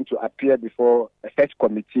also want to appear before such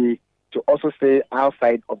committee to also say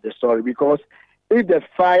outside of the story. Because if the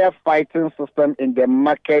firefighting system in the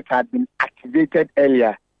market had been activated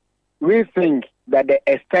earlier, we think that the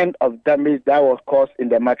extent of damage that was caused in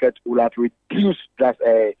the market would have reduced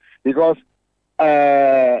because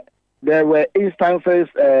there were instances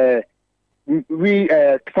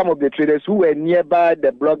some of the traders who were nearby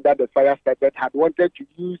the block that the fire started had wanted to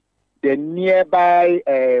use the nearby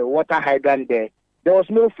water hydrant there. There was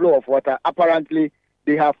no flow of water. Apparently,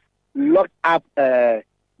 they have locked up the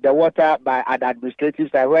water at the administrative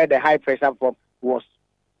side where the high pressure pump was.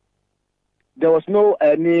 There was no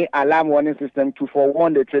any alarm warning system to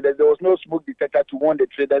forewarn the traders. There was no smoke detector to warn the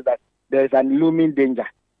traders that there is an looming danger.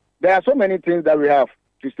 There are so many things that we have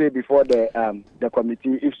to say before the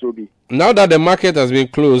committee, if so be. Now that the market has been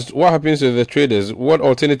closed, what happens to the traders? What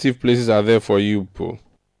alternative places are there for you, Paul?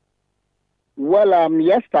 Well,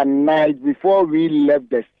 yesterday night, before we left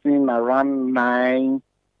the scene around 9,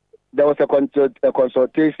 there was a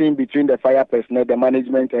consultation between the fire personnel, the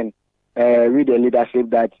management, and with the leadership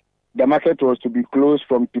that the market was to be closed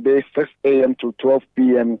from today 6 a.m. to 12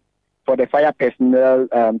 p.m. for the fire personnel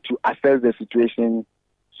to assess the situation.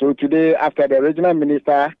 So today, after the regional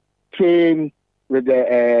minister came with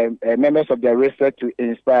the members of the research to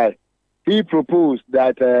inspire, he proposed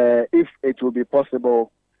that if it will be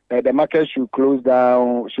possible, the market should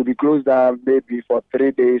be closed down maybe for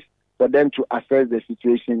 3 days for them to assess the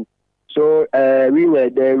situation. So we were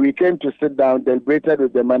there. We came to sit down, deliberated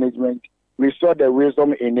with the management. We saw the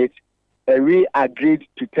wisdom in it. We agreed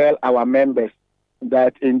to tell our members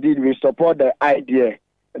that indeed we support the idea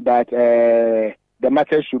that the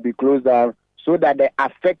market should be closed down so that the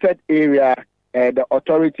affected area, the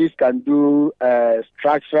authorities can do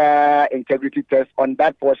structural integrity tests on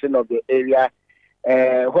that portion of the area,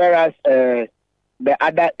 whereas the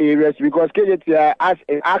other areas, because KJTI, as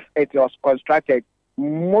it was constructed,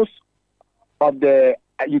 most of the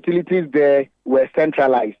utilities there were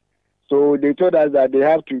centralized. So they told us that they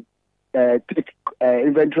have to take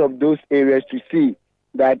inventory of those areas to see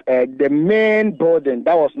that the main building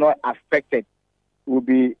that was not affected will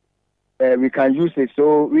be, we can use it.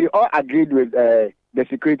 So we all agreed with the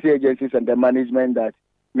security agencies and the management that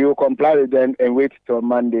we will comply with them and wait till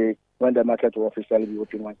Monday when the market will officially be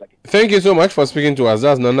open once again. Thank you so much for speaking to us.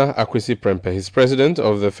 That's Nana Akwesi Prempe. He's president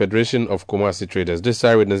of the Federation of Kumasi Traders. This is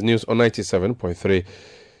Eyewitness News on 97.3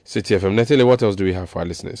 City FM. Natalie, what else do we have for our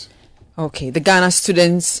listeners? Okay, the Ghana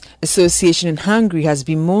Students Association in Hungary has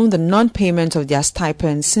bemoaned the non-payment of their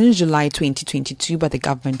stipends since July 2022 by the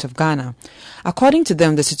government of Ghana. According to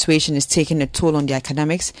them, the situation is taking a toll on their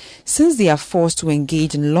academics since they are forced to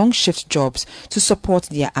engage in long shift jobs to support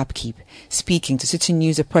their upkeep. Speaking to City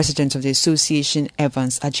News, the president of the association,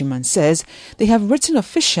 Evans Ajiman, says they have written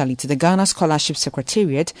officially to the Ghana Scholarship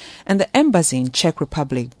Secretariat and the Embassy in Czech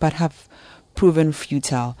Republic, but have proven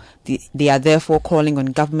futile. They are therefore calling on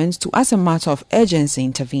governments to, as a matter of urgency,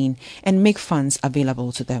 intervene and make funds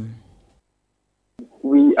available to them.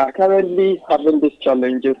 We are currently having these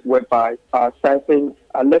challenges whereby our stipends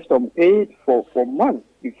are left unpaid for months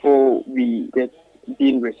before we get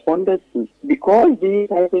being responded to. Because these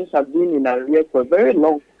stipends have been in arrears for a very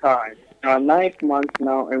long time, 9 months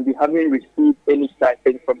now, and we haven't received any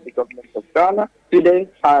stipend from the government of Ghana.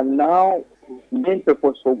 Students are now main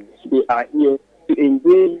purpose for which they are here to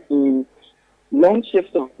engage in long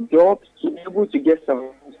shifts of jobs to be able to get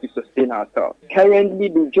some to sustain ourselves. Currently,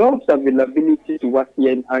 the jobs availability to us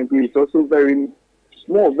here in Hungary is also very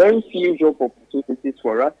small, very few job opportunities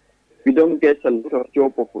for us. We don't get a lot of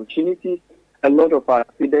job opportunities. A lot of our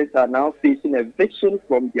students are now facing eviction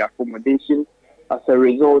from the accommodation as a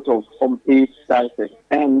result of unpaid stipends.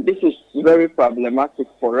 And this is very problematic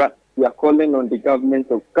for us. We are calling on the government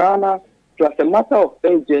of Ghana to, as a matter of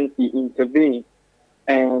urgency, intervene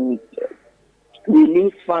and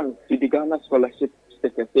release funds to the Ghana Scholarship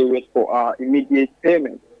Secretariat for our immediate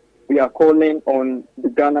payment. We are calling on the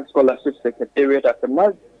Ghana Scholarship Secretariat as a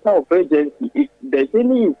matter of urgency. If there's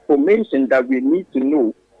any information that we need to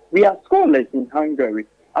know, we are scholars in Hungary.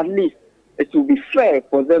 At least it will be fair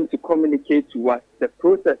for them to communicate to us the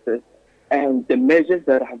processes and the measures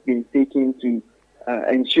that have been taken to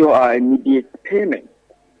ensure our immediate payment.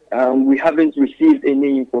 We haven't received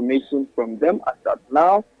any information from them as of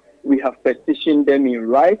now. We have petitioned them in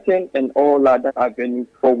writing and all other avenues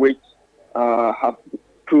for which have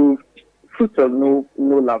proved fruitful, no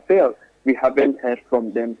avail. We haven't heard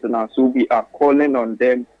from them so now. So we are calling on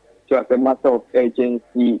them to, as a matter of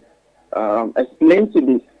urgency, explain to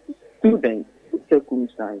the students the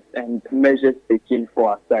circumstance and measures taken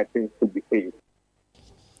for our stipends to be paid.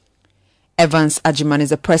 Evans Ajiman is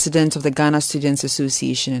the president of the Ghana Students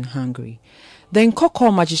Association in Hungary. The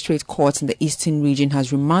Nkoko Magistrate Court in the Eastern Region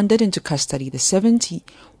has remanded into custody the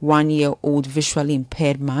 71-year-old visually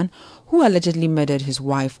impaired man who allegedly murdered his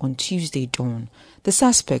wife on Tuesday dawn. The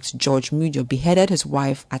suspect, George Mujo, beheaded his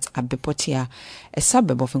wife at Abepotia, a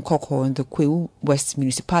suburb of Nkoko in the Kwewu West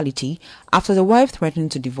municipality, after the wife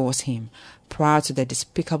threatened to divorce him. Prior to the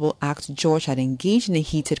despicable act, George had engaged in a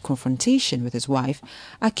heated confrontation with his wife,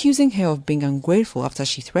 accusing her of being ungrateful after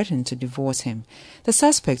she threatened to divorce him. The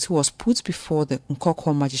suspect, who was put before the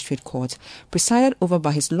Nkoko Magistrate Court, presided over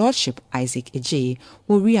by His Lordship Isaac Ejay,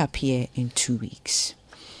 will reappear in 2 weeks.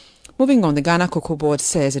 Moving on, the Ghana Cocoa Board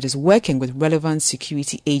says it is working with relevant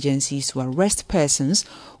security agencies to arrest persons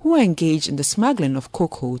who are engaged in the smuggling of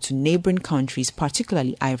cocoa to neighboring countries,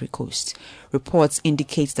 particularly Ivory Coast. Reports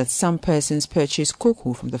indicate that some persons purchase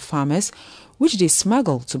cocoa from the farmers, which they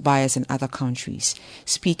smuggle to buyers in other countries.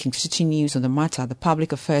 Speaking to City News on the matter, the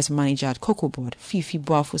Public Affairs Manager at Cocoa Board, Fifi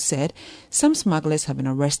Boafo, said some smugglers have been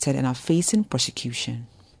arrested and are facing prosecution.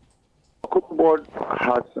 Cocoa Board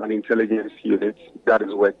has an intelligence unit that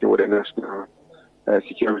is working with the national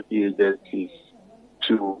security agencies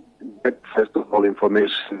to get, first of all,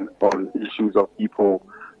 information on issues of people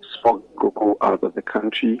smuggling cocoa out of the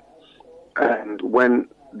country. And when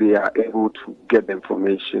they are able to get the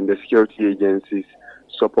information, the security agencies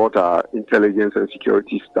support our intelligence and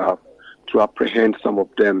security staff to apprehend some of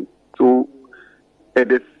them. So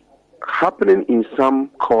it is happening in some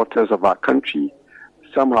quarters of our country.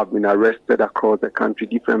 Some have been arrested across the country,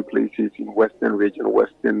 different places in Western region,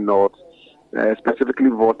 Western North, specifically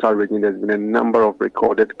Volta region. There's been a number of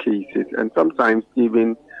recorded cases, and sometimes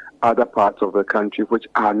even other parts of the country which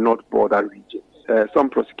are not border regions. Some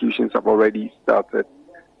prosecutions have already started.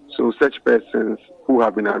 So such persons who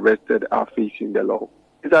have been arrested are facing the law.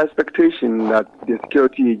 It's our expectation that the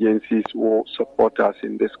security agencies will support us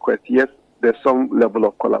in this quest. Yes, there's some level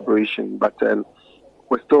of collaboration, but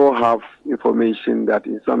we still have information that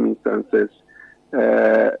in some instances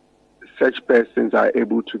such persons are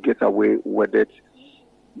able to get away with it.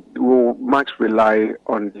 We will much rely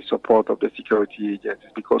on the support of the security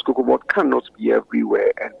agencies because Cocoa Board cannot be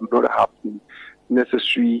everywhere and do not have the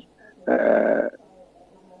necessary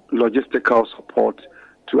logistical support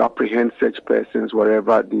to apprehend such persons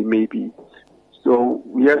wherever they may be. So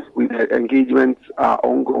yes, the engagements are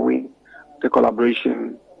ongoing, the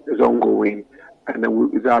collaboration is ongoing, and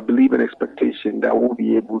it's our belief and expectation that we'll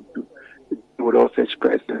be able to deal with all such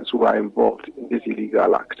persons who are involved in this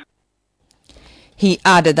illegal act. He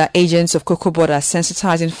added that agents of Cocoa Board are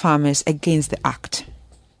sensitizing farmers against the act.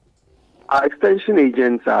 Our extension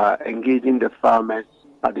agents are engaging the farmers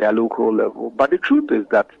at their local level, but the truth is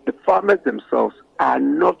that the farmers themselves are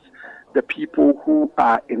not the people who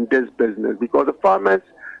are in this business, because the farmers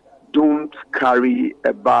don't carry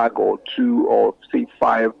a bag or two or say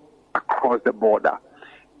 5 across the border.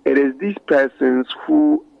 It is these persons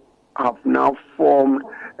who have now formed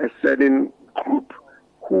a certain group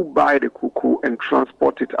who buy the cocoa and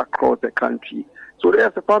transport it across the country. So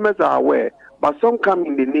yes, the farmers are aware, but some come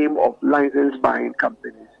in the name of licensed buying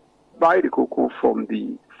companies, buy the cocoa from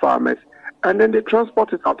the farmers, and then they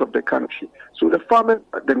transport it out of the country. So the farmers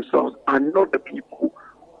themselves are not the people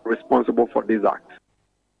responsible for this act.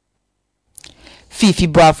 Fifi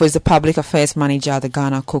Bravo is the Public Affairs Manager at the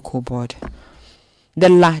Ghana Cocoa Board. The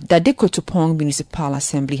Dadekotopong Municipal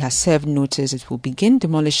Assembly has served notice it will begin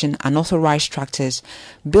demolition unauthorized structures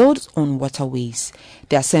built on waterways.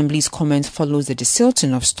 The Assembly's comment follows the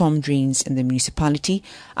desilting of storm drains in the municipality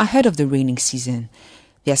ahead of the raining season.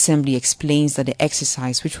 The Assembly explains that the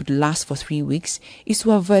exercise, which would last for 3 weeks, is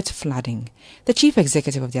to avert flooding. The Chief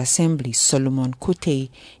Executive of the Assembly, Solomon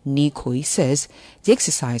Kote Nikoi, says the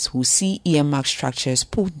exercise will see earmarked structures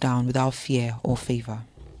pulled down without fear or favor.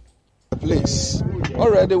 Place.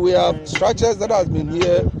 Already we have structures that have been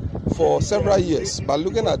here for several years, but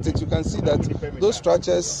looking at it, you can see that those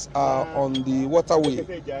structures are on the waterway,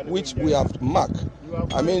 which we have marked.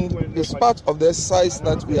 I mean, it's part of the exercise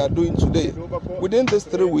that we are doing today. Within these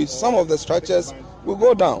 3 weeks, some of the structures will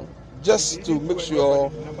go down just to make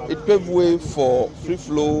sure it paves way for free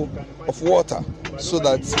flow of water so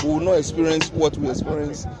that we will not experience what we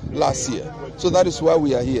experienced last year. So that is why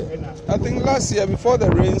we are here. I think last year, before the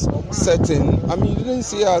rains set in, you didn't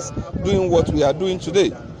see us doing what we are doing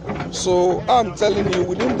today. So I'm telling you,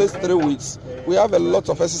 within these 3 weeks, we have a lot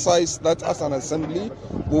of exercise that as an assembly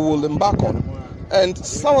we will embark on. And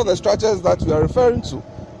some of the structures that we are referring to,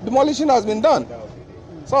 demolition has been done.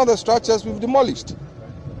 Some of the structures we've demolished.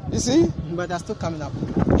 You see? But they're still coming up.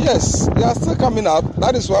 Yes, they are still coming up.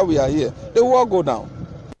 That is why we are here. They will all go down.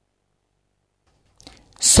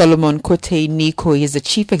 Solomon Kote Nikoi is the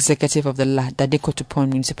Chief Executive of the Dadekotopong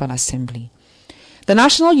Municipal Assembly. The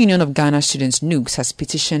National Union of Ghana Students, NUGS, has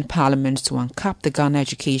petitioned Parliament to uncap the Ghana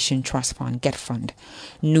Education Trust Fund, GET Fund.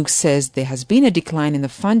 NUGS says there has been a decline in the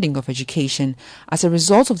funding of education as a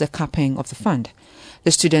result of the capping of the fund. The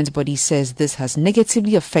student body says this has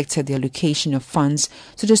negatively affected the allocation of funds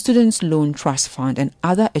to the Students' Loan Trust Fund and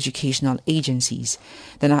other educational agencies.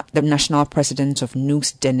 The national president of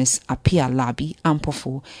NUGS, Dennis Apia-Labi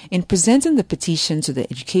Ampofo, in presenting the petition to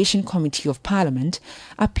the Education Committee of Parliament,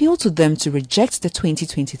 appealed to them to reject the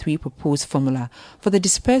 2023 proposed formula for the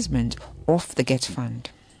disbursement of the GET Fund.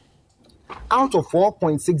 Out of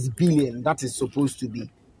 4.6 billion that is supposed to be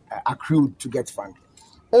accrued to GET Fund,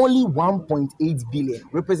 only 1.8 billion,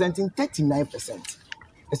 representing 39%.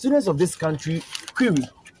 The students of this country query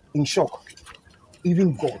in shock.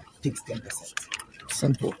 Even God takes 10%.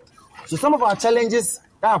 Simple. So some of our challenges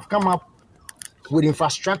that have come up with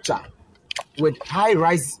infrastructure, with high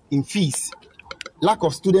rise in fees, lack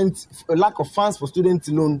of funds for student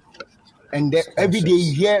loan And every day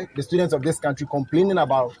you hear the students of this country complaining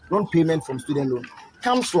about non-payment from student loan,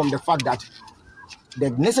 comes from the fact that the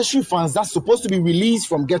necessary funds that's supposed to be released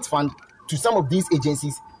from Get Fund to some of these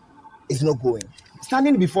agencies is not going.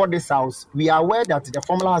 Standing before this house, we are aware that the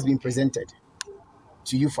formula has been presented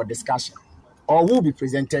to you for discussion, or will be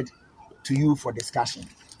presented to you for discussion.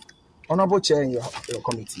 Honorable Chair in your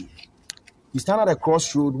committee, you stand at a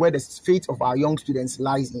crossroad where the fate of our young students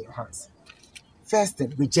lies in your hands. First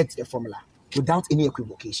thing, reject the formula without any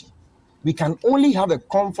equivocation. We can only have a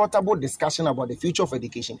comfortable discussion about the future of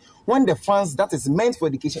education when the funds that is meant for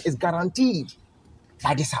education is guaranteed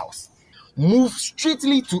by this house. Move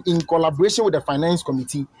strictly to, in collaboration with the Finance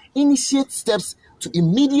Committee, initiate steps to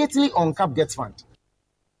immediately uncap Get Fund.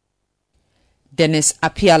 Dennis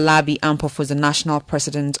Appiah-Labi Ampofo was the national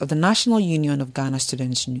president of the National Union of Ghana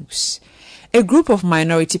Students News. A group of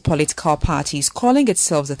minority political parties calling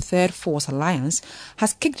itself the Third Force Alliance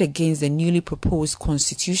has kicked against the newly proposed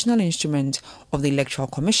constitutional instrument of the Electoral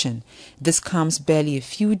Commission. This comes barely a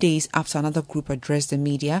few days after another group addressed the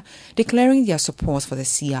media, declaring their support for the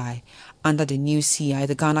CI. Under the new CI,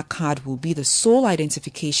 the Ghana card will be the sole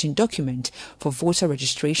identification document for voter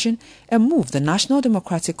registration, a move the National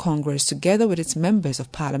Democratic Congress, together with its members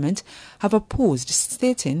of parliament, have opposed,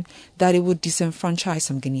 stating that it would disenfranchise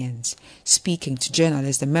some Guineans. Speaking to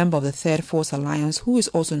journalists, the member of the Third Force Alliance, who is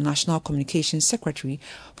also National Communications Secretary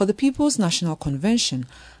for the People's National Convention,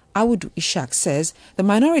 Amadu says the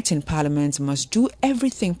minority in parliament must do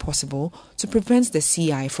everything possible to prevent the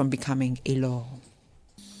CI from becoming a law.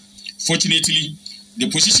 Fortunately, the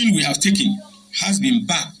position we have taken has been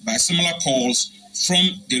backed by similar calls from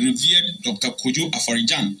the revered Dr. Kojo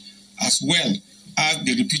Afarijan, as well as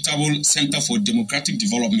the reputable Center for Democratic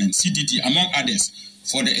Development, CDD, among others,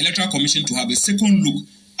 for the Electoral Commission to have a second look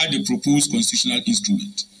at the proposed constitutional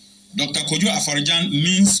instrument. Dr. Kojo Afarijan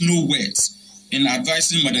means no words in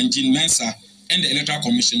advising Madam Jean Mensah and the Electoral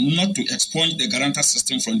Commission not to expunge the guarantor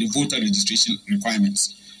system from the voter registration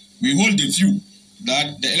requirements. We hold the view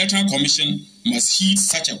that the Electoral Commission must heed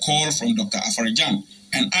such a call from Dr. Afarijan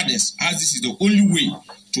and others, as this is the only way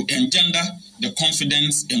to engender the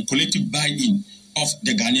confidence and collective buy-in of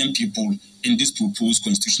the Ghanaian people in this proposed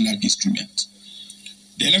constitutional instrument.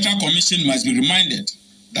 The Electoral Commission must be reminded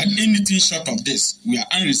that anything short of this, we are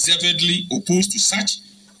unreservedly opposed to such,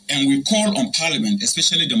 and we call on Parliament,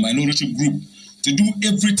 especially the minority group, to do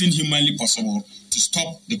everything humanly possible to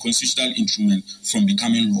stop the constitutional instrument from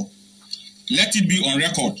becoming law. Let it be on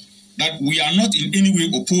record that we are not in any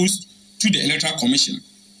way opposed to the Electoral Commission,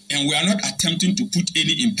 and we are not attempting to put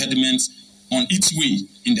any impediments on its way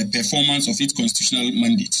in the performance of its constitutional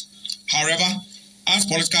mandate. However, as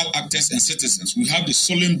political actors and citizens, we have the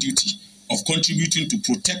solemn duty of contributing to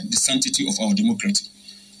protect the sanctity of our democracy.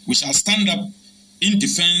 We shall stand up in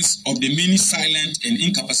defense of the many silent and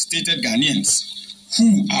incapacitated Ghanaians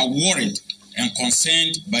who are worried and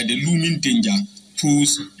concerned by the looming danger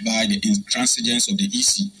posed by the intransigence of the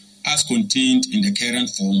EC as contained in the current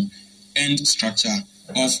form and structure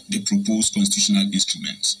of the proposed constitutional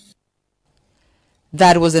instrument.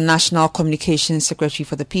 That was the National Communications Secretary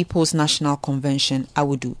for the People's National Convention,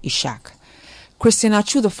 Amadu. Christian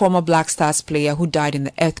Achu, the former Black Stars player who died in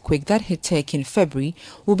the earthquake that hit Turkey in February,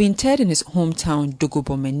 will be interred in his hometown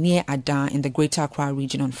Dogobome near Adan in the Greater Accra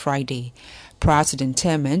region on Friday. Prior to the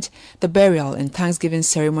interment, the burial and Thanksgiving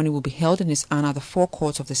ceremony will be held in his honor at the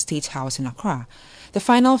forecourt of the State House in Accra. The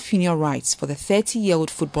final funeral rites for the 30-year-old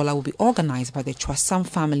footballer will be organized by the Chwasam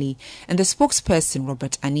family, and the spokesperson,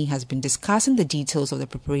 Robert Ani, has been discussing the details of the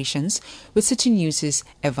preparations with City News'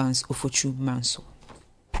 Evans Ofochu Manso.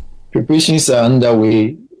 Preparations are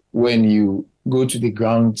underway. When you go to the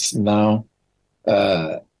grounds now,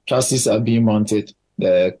 trusses are being mounted.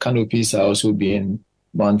 The canopies are also being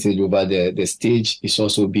mounted over there. The stage is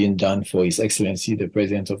also being done for His Excellency, the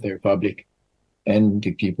President of the Republic, and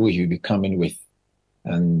the people he'll be coming with.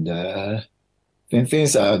 And then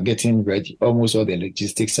things are getting ready. Almost all the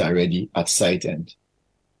logistics are ready at site, and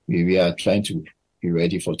we are trying to be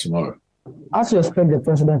ready for tomorrow. As you expect the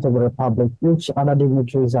President of the Republic, which other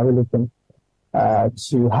dignitaries are we looking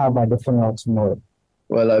to have at the funeral tomorrow?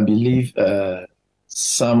 Well, I believe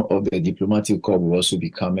some of the diplomatic corps will also be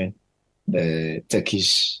coming. The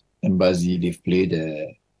Turkish embassy, they've played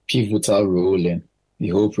a pivotal role in the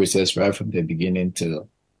whole process right from the beginning till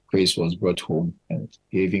Grace was brought home, and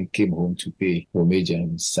he even came home to pay homage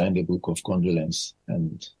and sign the book of condolence.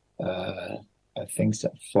 And I think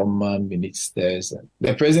that former ministers,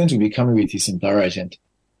 the president will be coming with his entire agent.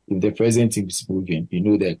 If the president is moving, you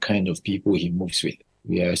know the kind of people he moves with.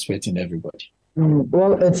 We are expecting everybody.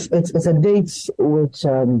 Well, it's a date which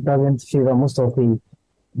doesn't favor most of the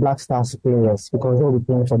Black Stars players because they'll be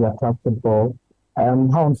playing for their club football.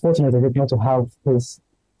 How unfortunate is it not to have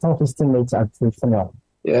some of his teammates at the funeral?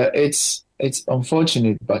 Yeah, it's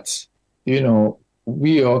unfortunate, but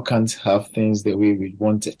we all can't have things the way we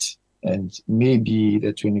want it. And maybe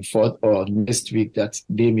the 24th or next week that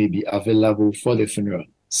they may be available for the funeral.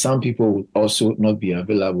 Some people will also not be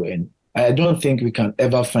available. And I don't think we can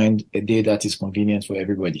ever find a day that is convenient for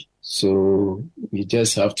everybody. So we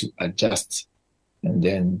just have to adjust and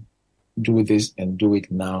then do this and do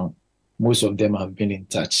it now. Most of them have been in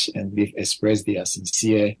touch and they've expressed their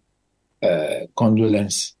sincere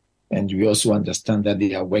condolence. And we also understand that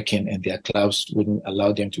they are working and their clubs wouldn't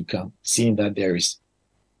allow them to come, seeing that there is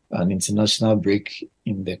an international break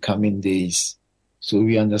in the coming days. So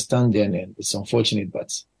we understand then, and it's unfortunate,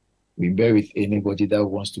 but we bear with anybody that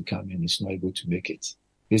wants to come and is not able to make it.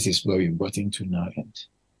 This is where we've gotten to now, and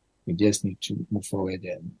we just need to move forward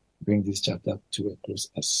and bring this chapter to a close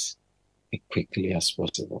as quickly as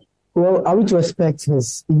possible. Well, are we to expect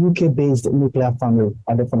his UK-based nuclear family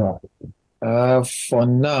at the funeral? For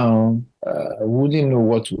now, I wouldn't know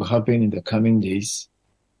what will happen in the coming days.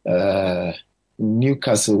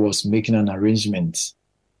 Newcastle was making an arrangement,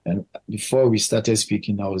 and before we started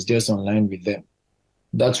speaking, I was just online with them.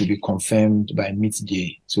 That will be confirmed by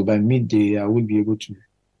midday. So by midday, I will be able to,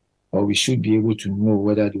 or we should be able to know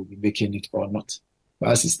whether they will be making it or not. But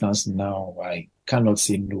as it stands now, I cannot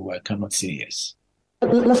say no, I cannot say yes.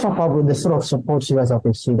 Let's talk about the sort of support you guys have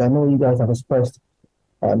received. I know you guys have expressed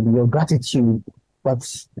your gratitude, but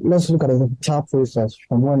let's look at the entire process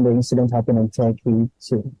from when the incident happened in Turkey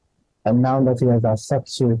to and now that you guys are set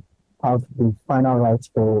to have the final rights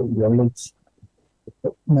for your late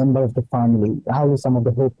member of the family. How is some of the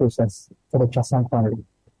whole process for the Chasang family?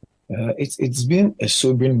 It's been a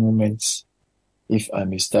sobering moment, if I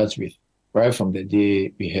may start with. Right from the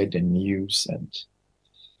day we heard the news, and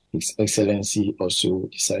His Excellency also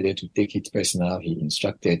decided to take it personal. He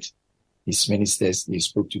instructed his ministers. They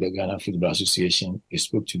spoke to the Ghana Football Association. They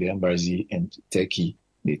spoke to the embassy in Turkey.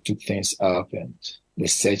 They took things up and the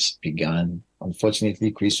search began.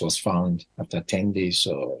 Unfortunately, Chris was found after 10 days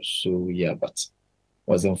or so, but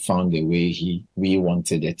wasn't found the way we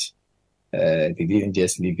wanted it. They didn't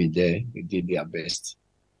just leave it there. They did their best.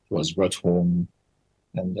 He was brought home,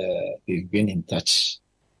 and they've been in touch,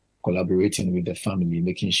 collaborating with the family,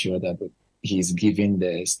 making sure that he's given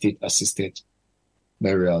the state-assisted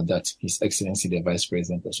burial that His Excellency the Vice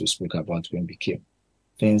President also spoke about when we came.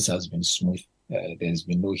 Things has been smooth. There's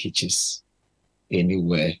been no hitches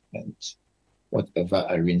anywhere, and whatever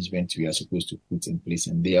arrangement we are supposed to put in place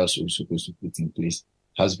and they are also supposed to put in place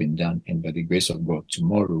has been done. And by the grace of God,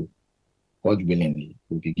 tomorrow, God willingly,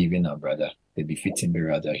 will be giving our brother the befitting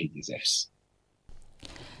burial that he deserves.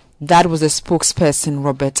 That was the spokesperson,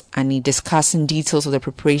 Robert Ani, discussing details of the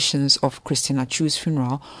preparations of Christian Achu's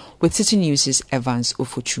funeral with City News' Evans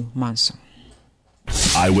Ofochu Manson.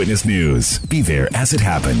 Eyewitness News. Be there as it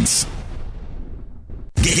happens.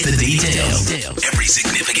 Get the details. Every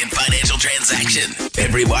significant financial transaction,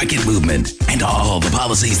 every market movement, and all the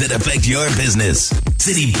policies that affect your business.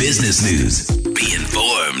 City Business News. Be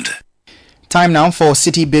informed. Time now for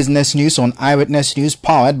City Business News on Eyewitness News,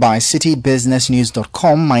 powered by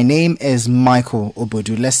citybusinessnews.com. My name is Michael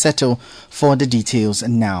Obodu. Let's settle for the details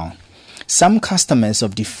now. Some customers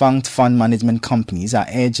of defunct fund management companies are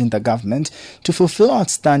urging the government to fulfill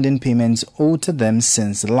outstanding payments owed to them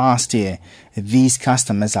since last year. These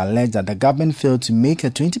customers allege that the government failed to make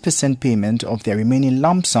a 20% payment of their remaining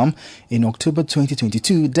lump sum in October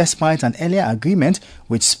 2022, despite an earlier agreement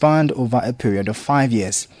which spanned over a period of 5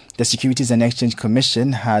 years. The Securities and Exchange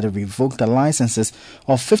Commission had revoked the licenses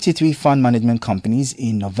of 53 fund management companies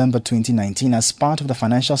in November 2019 as part of the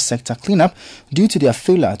financial sector cleanup due to their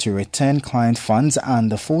failure to return client funds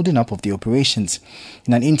and the folding up of the operations.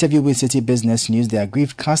 In an interview with City Business News, the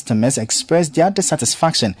aggrieved customers expressed their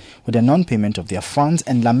dissatisfaction with the non-payment of their funds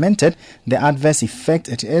and lamented the adverse effect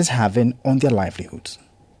it is having on their livelihoods.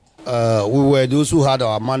 We were those who had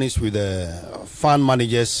our monies with the fund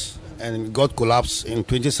managers and got collapsed in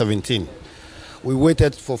 2017. We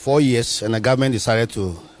waited for 4 years and the government decided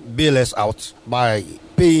to bail us out by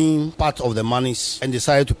paying part of the monies and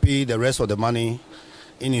decided to pay the rest of the money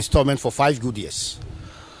in installment for 5 good years.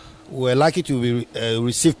 We were lucky to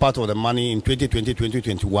receive part of the money in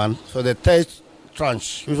 2020-2021. So the third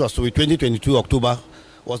tranche, which was to be 2022 October,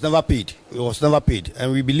 was never paid. It was never paid.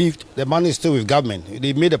 And we believed the money is still with government.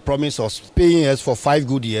 They made a promise of paying us for 5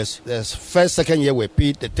 good years. The first, second year were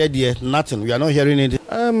paid. The third year, nothing. We are not hearing it.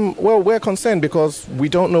 Well, we're concerned because we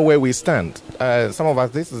don't know where we stand. Some of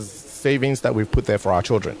us, this is savings that we've put there for our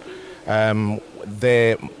children.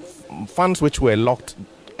 The funds which were locked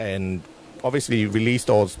and obviously released,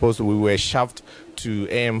 or we were shoved to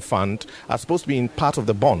AM Fund, are supposed to be in part of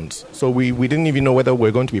the bonds. So we didn't even know whether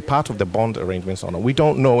we're going to be part of the bond arrangements or not. We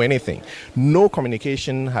don't know anything. No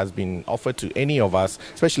communication has been offered to any of us,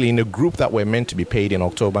 especially in the group that were meant to be paid in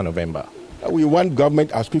October, November. We want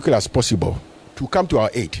government as quickly as possible to come to our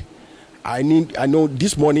aid. I know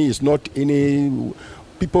this money is not any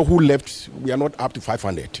people who left. We are not up to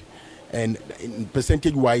 500, and in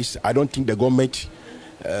percentage-wise, I don't think the government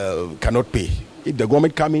cannot pay. If the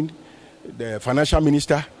government come in, the financial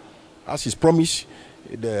minister, as is promised,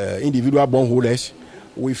 the individual bondholders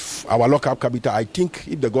with our lock-up capital, I think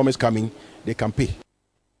if the government is coming, they can pay.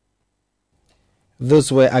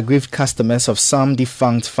 Those were aggrieved customers of some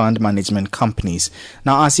defunct fund management companies.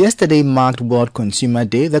 Now, as yesterday marked World Consumer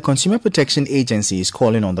Day, the Consumer Protection Agency is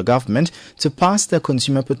calling on the government to pass the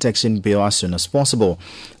Consumer Protection Bill as soon as possible.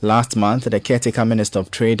 Last month, the caretaker Minister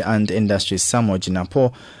of Trade and Industry, Samuel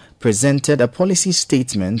Jinapor, presented a policy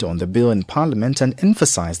statement on the bill in Parliament and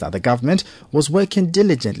emphasized that the government was working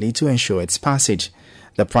diligently to ensure its passage.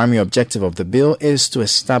 The primary objective of the bill is to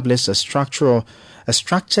establish a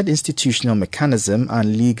structured institutional mechanism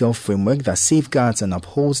and legal framework that safeguards and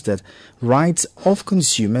upholds the rights of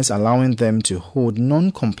consumers, allowing them to hold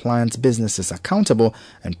non-compliant businesses accountable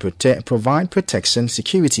and provide protection,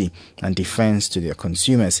 security and defense to their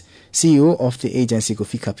consumers. CEO of the agency,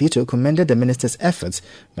 Kofi Kapito, commended the minister's efforts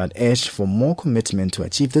but urged for more commitment to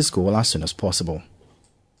achieve this goal as soon as possible.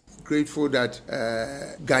 Grateful that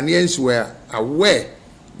Ghanaians were aware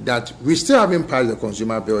that we still haven't passed the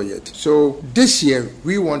consumer bill yet. So this year,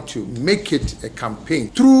 we want to make it a campaign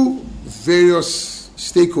through various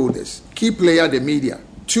stakeholders, key player, the media,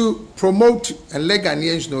 to promote and let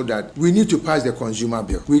Ghanaians know that we need to pass the consumer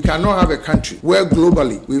bill. We cannot have a country where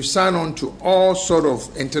globally we've signed on to all sort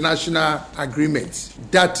of international agreements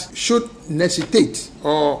that should necessitate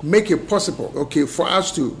or make it possible, for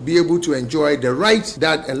us to be able to enjoy the rights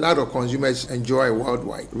that a lot of consumers enjoy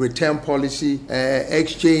worldwide. Return policy,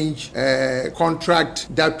 exchange,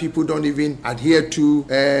 contract that people don't even adhere to,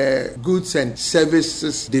 goods and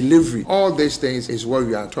services delivery. All these things is what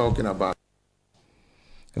we are talking about.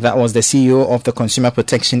 That was the CEO of the Consumer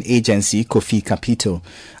Protection Agency, Kofi Kapito.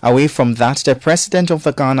 Away from that, the president of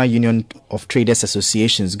the Ghana Union of Traders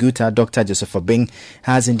Associations, GUTA, Dr. Joseph Obeng,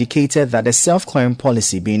 has indicated that the self-clearing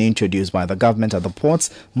policy being introduced by the government at the ports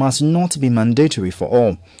must not be mandatory for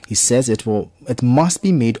all. He says it must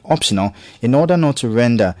be made optional in order not to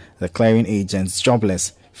render the clearing agents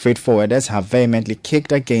jobless. Freight forwarders have vehemently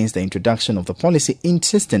kicked against the introduction of the policy,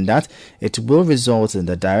 insisting that it will result in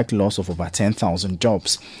the direct loss of over 10,000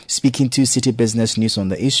 jobs. Speaking to City Business News on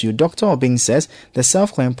the issue, Dr. Obeng says the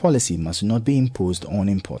self-clearing policy must not be imposed on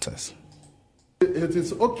importers. It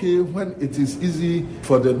is okay when it is easy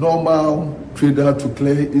for the normal trader to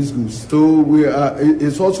clear his goods. So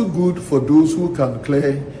it's also good for those who can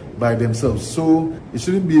clear by themselves. So it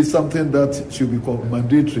shouldn't be something that should become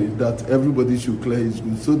mandatory, that everybody should clear his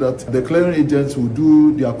goods, so that the clearing agents will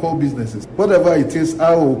do their core businesses. Whatever it is,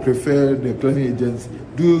 I will prefer the clearing agents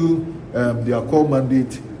do their core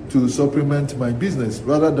mandate to supplement my business,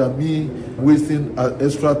 rather than me wasting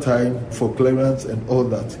extra time for clearance and all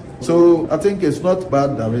that. So I think it's not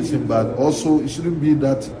bad direction, but also it shouldn't be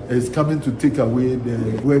that it's coming to take away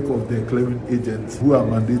the work of the clearing agents who are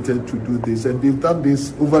mandated to do this. And they've done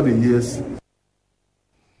this over the years.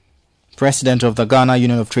 President of the Ghana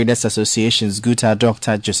Union of Traders Associations, GUTA,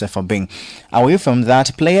 Dr. Joseph Obeng. Away from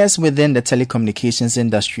that, players within the telecommunications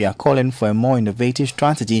industry are calling for a more innovative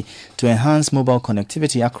strategy to enhance mobile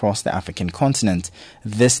connectivity across the African continent.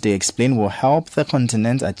 This, they explain, will help the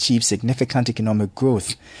continent achieve significant economic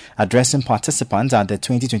growth. Addressing participants at the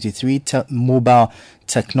 2023 Mobile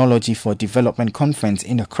Technology for Development Conference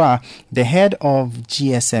in Accra, the head of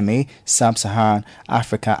GSMA Sub-Saharan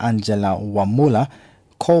Africa, Angela Wamola,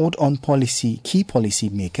 called on key policy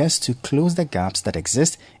makers to close the gaps that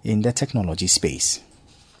exist in the technology space.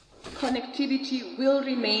 Connectivity will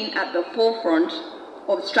remain at the forefront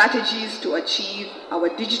of strategies to achieve our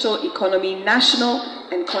digital economy national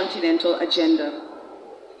and continental agenda.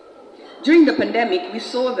 During the pandemic, we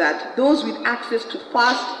saw that those with access to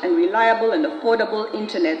fast and reliable and affordable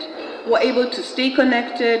internet were able to stay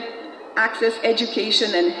connected, access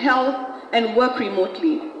education and health, and work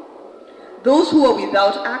remotely. Those who were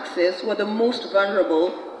without access were the most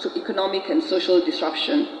vulnerable to economic and social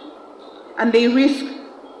disruption, and they risk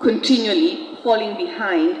continually falling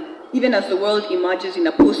behind even as the world emerges in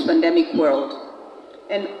a post-pandemic world,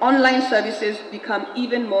 and online services become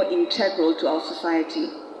even more integral to our society.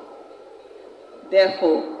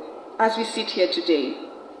 Therefore, as we sit here today,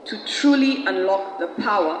 to truly unlock the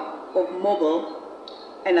power of mobile,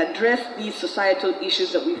 and address these societal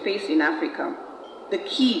issues that we face in Africa, the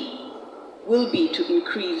key will be to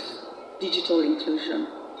increase digital inclusion.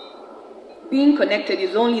 Being connected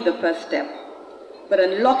is only the first step, but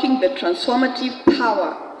unlocking the transformative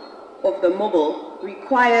power of the mobile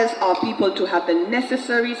requires our people to have the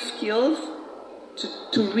necessary skills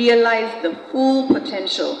to realize the full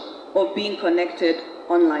potential of being connected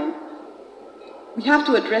online. We have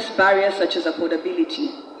to address barriers such as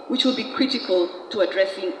affordability, which will be critical to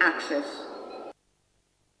addressing access.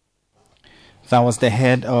 That was the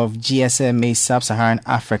head of GSMA Sub-Saharan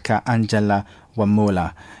Africa, Angela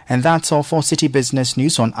Wamola. And that's all for City Business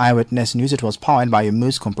News on Eyewitness News. It was powered by your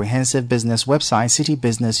most comprehensive business website,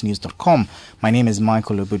 citybusinessnews.com. My name is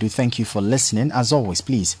Michael Obodu. Thank you for listening. As always,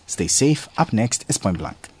 please stay safe. Up next is Point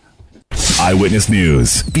Blank. Eyewitness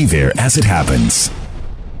News. Be there as it happens.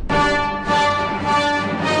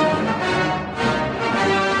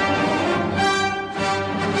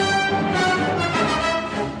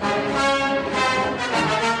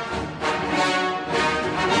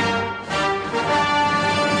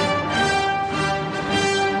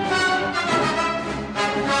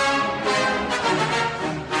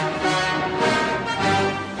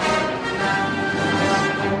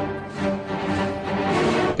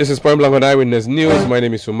 This is Point Blank on Eyewitness News. My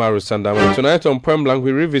name is Umaru, Sanda. Tonight on Point Blank,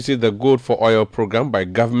 we revisit the Gold for Oil program by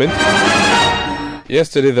government.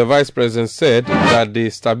 Yesterday, the Vice President said that the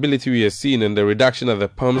stability we are seeing and the reduction of the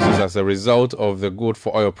pumps is as a result of the Gold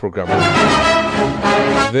for Oil program.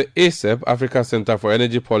 The ACEP, Africa Center for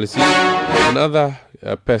Energy Policy, and other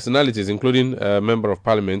personalities, including Member of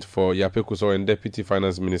Parliament for Yapekuso and Deputy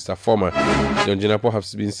Finance Minister, former John Jinapo, have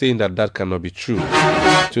been saying that that cannot be true.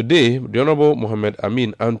 Today, the Honorable Mohammed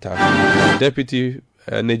Amin Anta, Deputy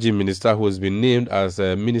Energy Minister, who has been named as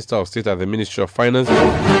Minister of State at the Ministry of Finance,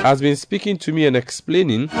 has been speaking to me and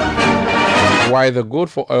explaining why the Gold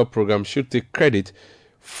for Oil program should take credit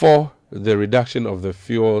for the reduction of the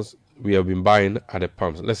fuels we have been buying at the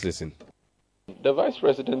pumps. Let's listen. The Vice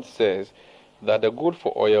President says that the Gold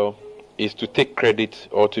for Oil is to take credit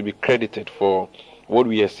or to be credited for what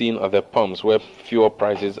we are seeing at the pumps where fuel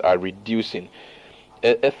prices are reducing.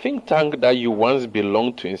 A think tank that you once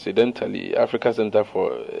belonged to, incidentally, Africa Center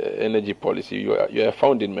for Energy Policy, you're a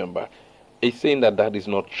founding member, is saying that that is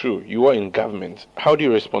not true. You are in government. How do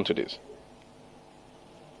you respond to this?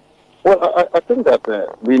 Well, I think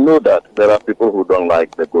that we know that there are people who don't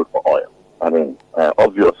like the Gold for Oil. I mean,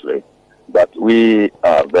 obviously, but we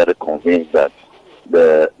are very convinced that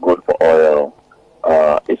the Gold for Oil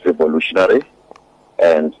is revolutionary,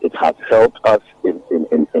 and it has helped us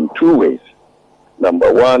in two ways.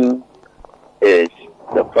 Number one is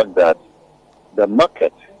the fact that the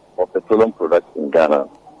market of petroleum products in Ghana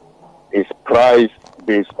is priced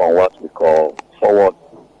based on what we call forward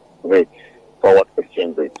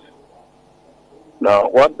exchange rates. Now,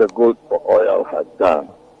 what the Gold for Oil has done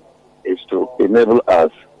is to enable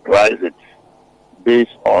us price it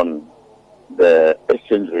based on the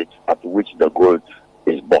exchange rate at which the gold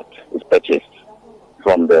is bought, is purchased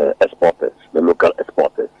from the exporters, the local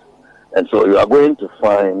exporters. And so you are going to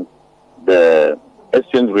find the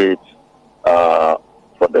exchange rate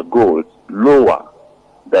for the gold lower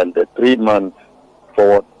than the 3-month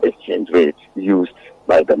forward exchange rate used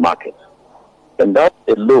by the market. And that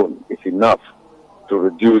alone is enough to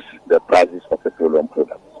reduce the prices of petroleum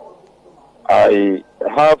products. I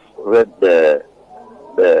have read the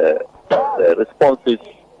responses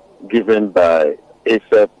given by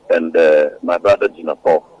ACEP and my brother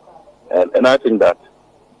Jinapo, and I think that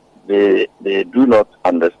they do not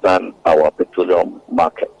understand our petroleum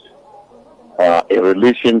market in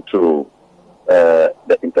relation to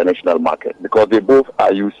the international market, because they both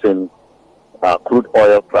are using crude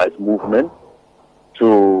oil price movement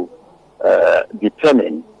to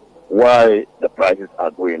determine why the prices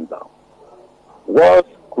are going down. Whilst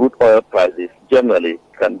crude oil prices generally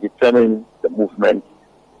can determine the movement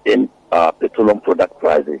in petroleum product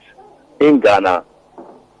prices, in Ghana,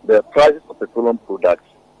 the prices of petroleum products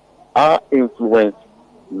are influenced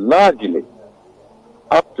largely,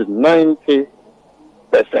 up to 90%,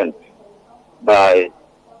 by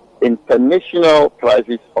international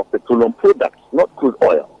prices of petroleum products, not crude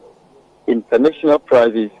oil. International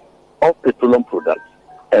prices of petroleum products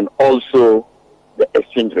and also the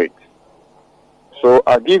exchange rate. So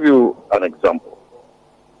I'll give you an example.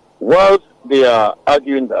 Whilst they are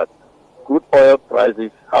arguing that crude oil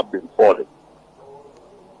prices have been falling,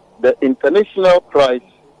 the international price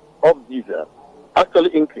of diesel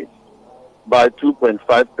actually increased by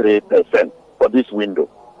 2.53% for this window.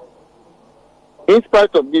 In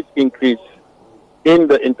spite of this increase in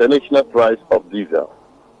the international price of diesel,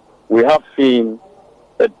 we have seen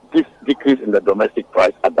a decrease in the domestic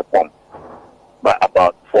price at the pump by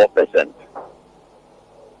about 4%.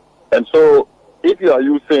 And so, if you are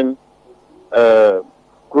using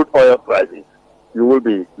crude oil prices, you will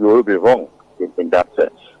be wrong in that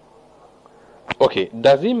sense. Okay,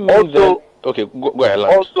 does it mean that? Okay, go ahead.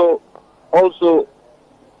 Also,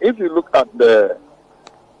 if you look at the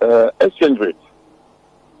exchange rate,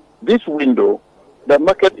 this window, the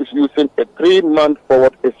market is using a 3-month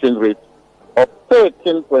forward exchange rate of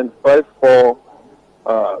 13.54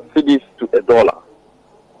 cedis to a dollar.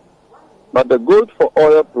 But the gold for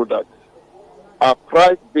oil products are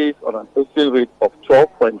priced based on an exchange rate of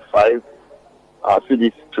 12.5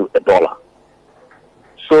 cedis to a dollar.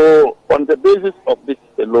 So, on the basis of this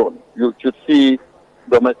alone, you should see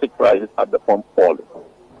domestic prices at the pump falling.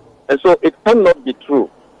 And so, it cannot be true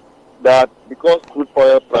that because crude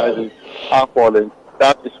oil prices are falling,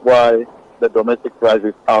 that is why the domestic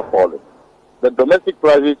prices are falling. The domestic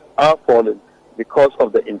prices are falling because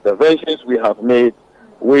of the interventions we have made,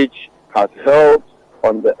 which has helped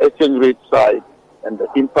on the exchange rate side, and the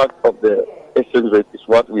impact of the exchange rate is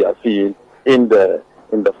what we are seeing in the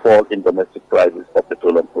fall in domestic prices of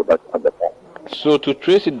petroleum products at the pump. So to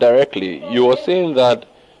trace it directly, you are saying that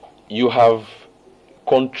you have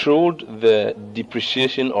controlled the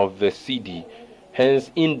depreciation of the cedi,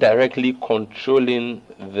 hence indirectly controlling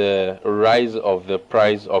the rise of the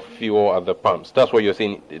price of fuel at the pumps. That's what you're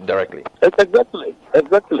saying directly. Exactly.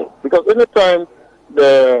 Because anytime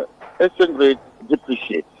the exchange rate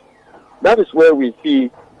depreciates, that is where we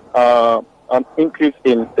see an increase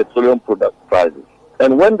in petroleum product prices.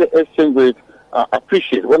 And when the exchange rate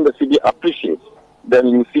appreciates, when the cedi appreciates, then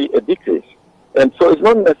you see a decrease. And so it's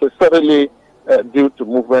not necessarily due to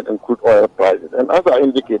movement in crude oil prices. And as I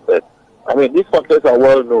indicated, I mean, these factors are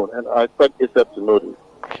well known, and I expect ISEP to know this.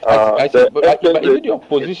 But is it your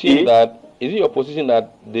position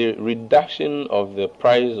that the reduction of the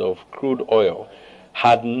price of crude oil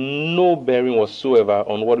had no bearing whatsoever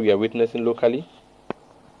on what we are witnessing locally?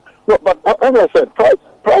 No, but as I said,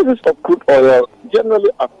 prices of crude oil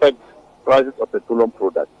generally affect prices of petroleum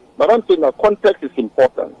products. But I'm saying that context is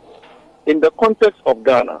important. In the context of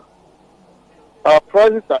Ghana, our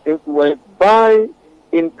prices are influenced by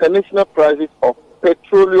international prices of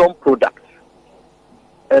petroleum products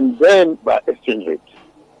and then by exchange rates.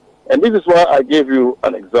 And this is why I gave you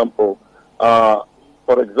an example.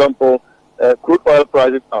 For example, crude oil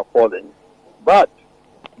prices are falling, but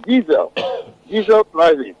diesel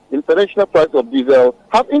prices, international price of diesel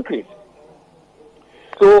have increased.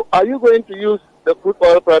 So are you going to use the crude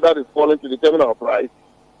oil price that is falling to determine our price,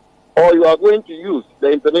 or you are going to use the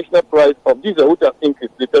international price of diesel, which has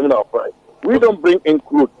increased, to determine our price? We don't bring in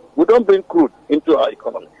crude. We don't bring crude into our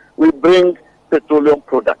economy. We bring petroleum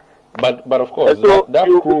products. But of course, and so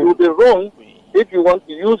you will be wrong if you want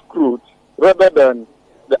to use crude rather than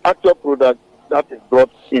the actual product that is brought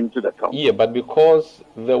into the country. Yeah, but because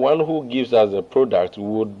the one who gives us the product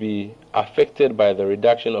would be affected by the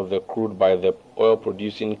reduction of the crude by the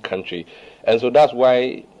oil-producing country. And so that's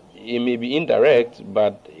why it may be indirect,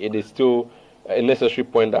 but it is still a necessary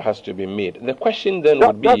point that has to be made. The question then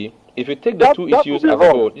would be, if you take the two issues as a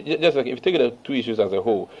whole, just like if you take the two issues as a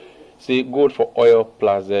whole, say gold for oil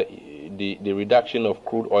plus the reduction of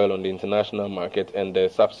crude oil on the international market and the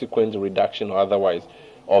subsequent reduction or otherwise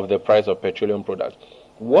of the price of petroleum products,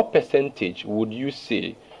 what percentage would you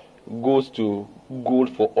say goes to gold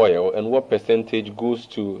for oil and what percentage goes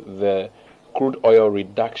to the crude oil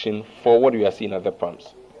reduction for what we are seeing at the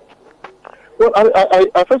pumps? Well,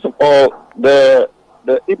 I first of all, the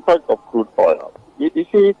impact of crude oil. You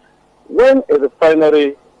see, when a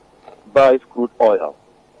refinery buys crude oil,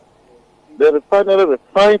 the refinery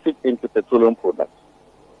refines it into petroleum products.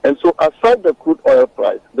 And so aside the crude oil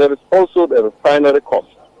price, there is also the refinery cost.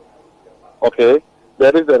 Okay?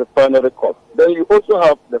 There is the refinery cost. Then you also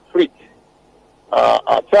have the freight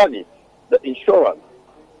charges, the insurance.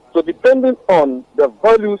 So depending on the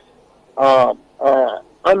values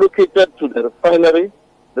allocated to the refinery,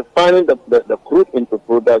 refining the crude into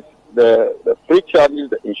products, the freight charges,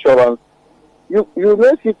 the insurance, you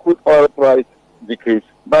may see crude oil price decrease,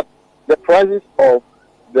 but the prices of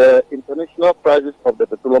the international prices of the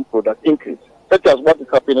petroleum products increase, such as what is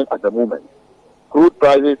happening at the moment. Crude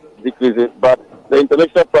prices decreases, but the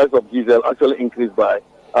international price of diesel actually increased by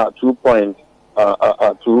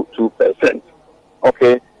 2.2%.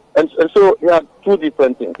 Okay, and so we have two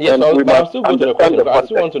different things. Yes, and but I'm still going to the question. I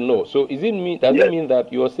still want to know. So, does it mean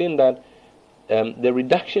that you are saying that the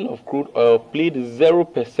reduction of crude oil played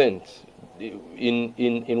 0%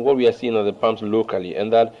 in what we are seeing at the pumps locally,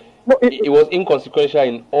 and that it was inconsequential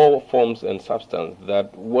in all forms and substance.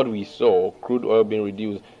 That what we saw, crude oil being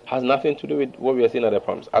reduced, has nothing to do with what we are seeing at the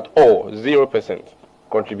pumps at all. 0%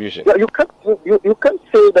 contribution. Yeah, you can't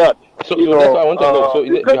say that. So that's what I want to know. So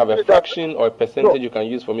you do you have a say fraction or a percentage No. you can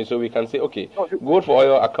use for me, so we can say, okay, gold for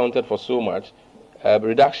oil accounted for so much,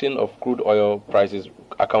 reduction of crude oil prices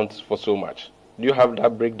accounts for so much. Do you have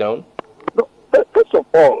that breakdown? No, first of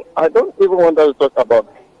all, I don't even want to talk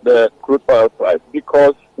about the crude oil price,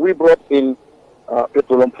 because we brought in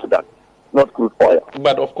petroleum products, not crude oil.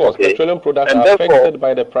 But of course, petroleum products And are therefore, affected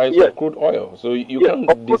by the price of crude oil, so you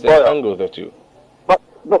can't disentangle the two.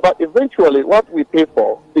 But eventually, what we pay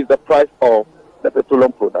for is the price of the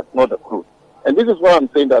petroleum product, not the crude. And this is why I'm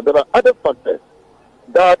saying that there are other factors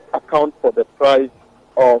that account for the price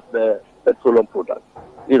of the petroleum product.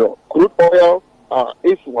 Crude oil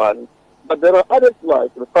is one, but there are others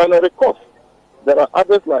like refinery costs. There are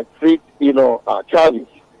others like freight, charges.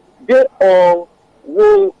 They all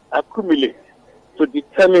will accumulate to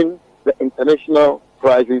determine the international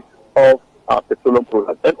prices of our petroleum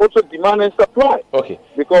products, and also demand and supply. Okay.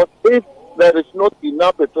 Because if there is not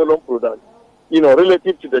enough petroleum products,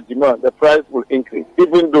 relative to the demand, the price will increase,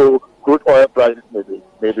 even though crude oil prices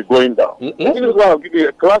may be going down. This is why I'll give you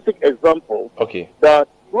a classic example. Okay. That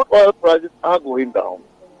crude oil prices are going down,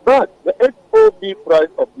 but the FOB price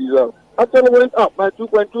of diesel actually went up by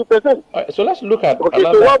 2.2%. So let's look at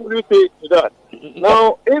so what would you say to that?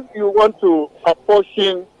 Now, if you want to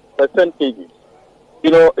apportion percentages,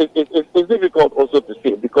 it's difficult also to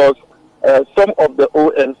say, because some of the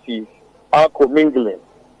OMCs are commingling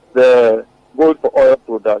the gold for oil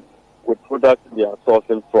products with products they are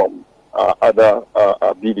sourcing from other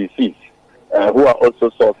BDCs, who are also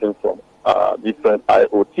sourcing from different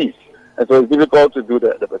IOTs. And so it's difficult to do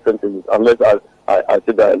the percentages unless I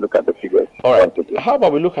sit there and look at the figures. All right. How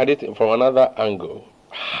about we look at it from another angle?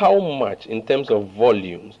 How much, in terms of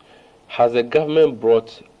volumes, has the government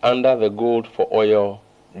brought under the gold for oil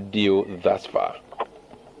deal thus far?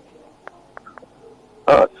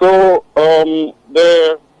 The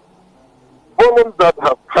volumes that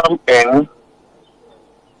have come in,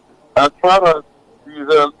 as far as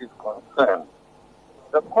diesel is concerned,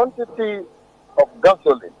 the quantity of gas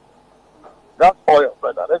oil,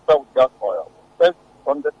 rather, let's start with gas oil. First,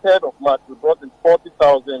 on the 3rd of March, we brought in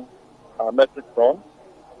 40,000 metric tons.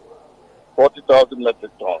 40,000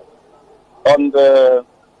 metric tons. On the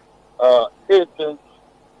 18th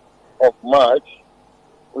of March,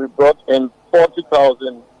 we brought in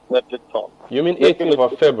 40,000 metric tons. You mean 18th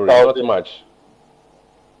of February, not March?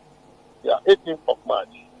 Yeah, 18th of March.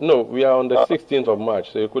 No, we are on the 16th of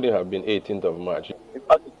March, so it couldn't have been 18th of March.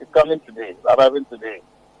 It's coming today, it's arriving today.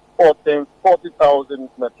 40,000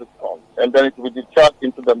 metric tons, and then it will be discharged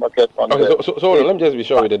into the market. So let me just be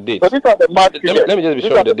sure with the date. So these are the March let me just be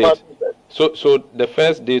sure with the date. So the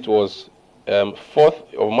first date was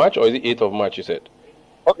 4th of March, or is it 8th of March? You said.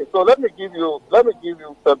 Okay, so let me give you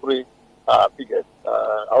February figures.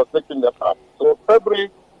 I was making them up. So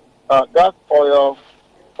February gas oil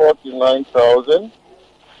 49,000.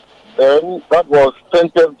 Then that was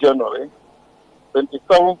 20th January.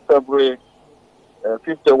 27th February.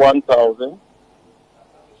 51,000.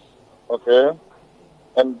 Okay.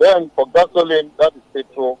 And then for gasoline, that is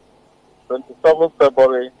petrol, 27th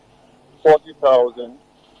February, 40,000.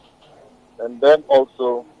 And then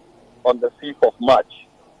also on the 5th of March,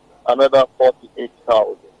 another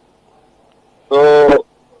 48,000. So,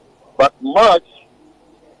 but March,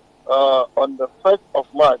 on the 1st of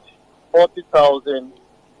March, 40,000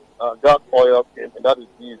 gas oil came, and that is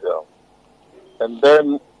diesel. And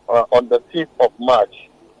then on the 5th of March,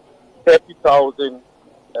 30,000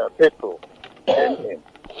 petrol came in.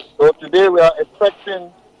 So today we are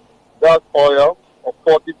expecting gas oil of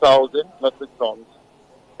 40,000 metric tons.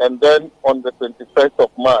 And then on the 21st of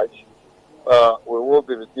March, we will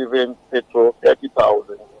be receiving petrol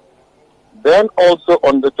 30,000. Then also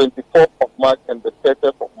on the 24th of March and the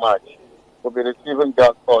 30th of March, we'll be receiving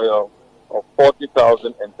gas oil of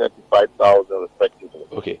 40,000 and 35,000 respectively.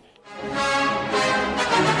 Okay.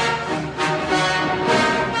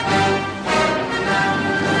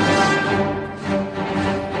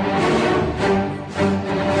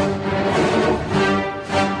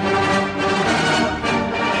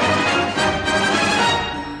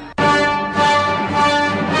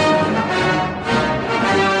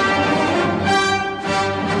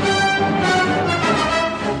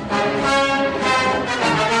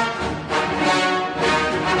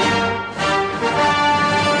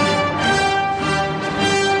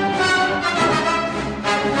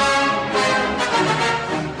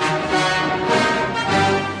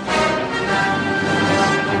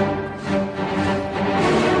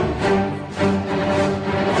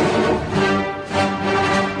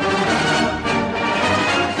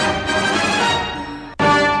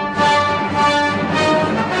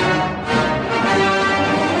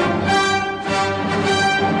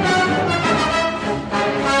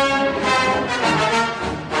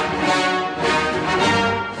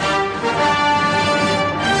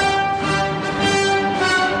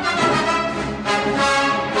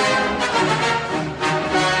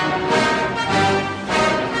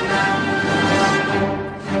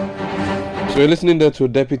 So you're listening there to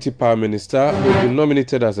Deputy Power Minister who has been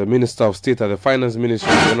nominated as a Minister of State at the Finance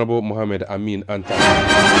Ministry, Honorable Mohammed Amin Anta.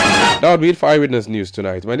 That would be it for Eyewitness News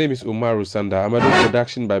tonight. My name is Umaru Sanda. Amadu,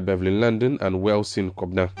 production by Beverly London and Welsin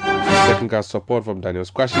Kobna. Technical support from Daniel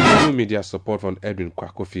Squashi. New media support from Edwin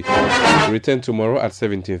Kwakofi. We return tomorrow at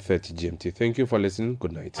 17:30 GMT. Thank you for listening.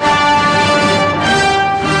 Good night.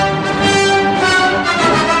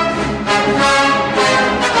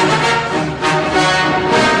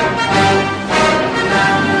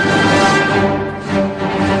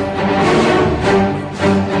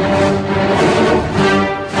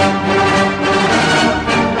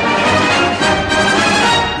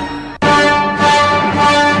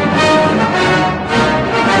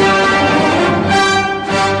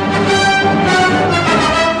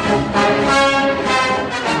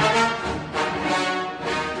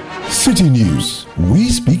 City News. We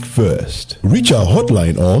speak first. Reach our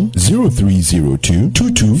hotline on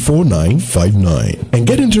 0302-224959 and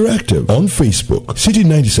get interactive on Facebook, City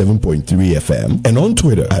 97.3 FM, and on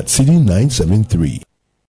Twitter at City 973.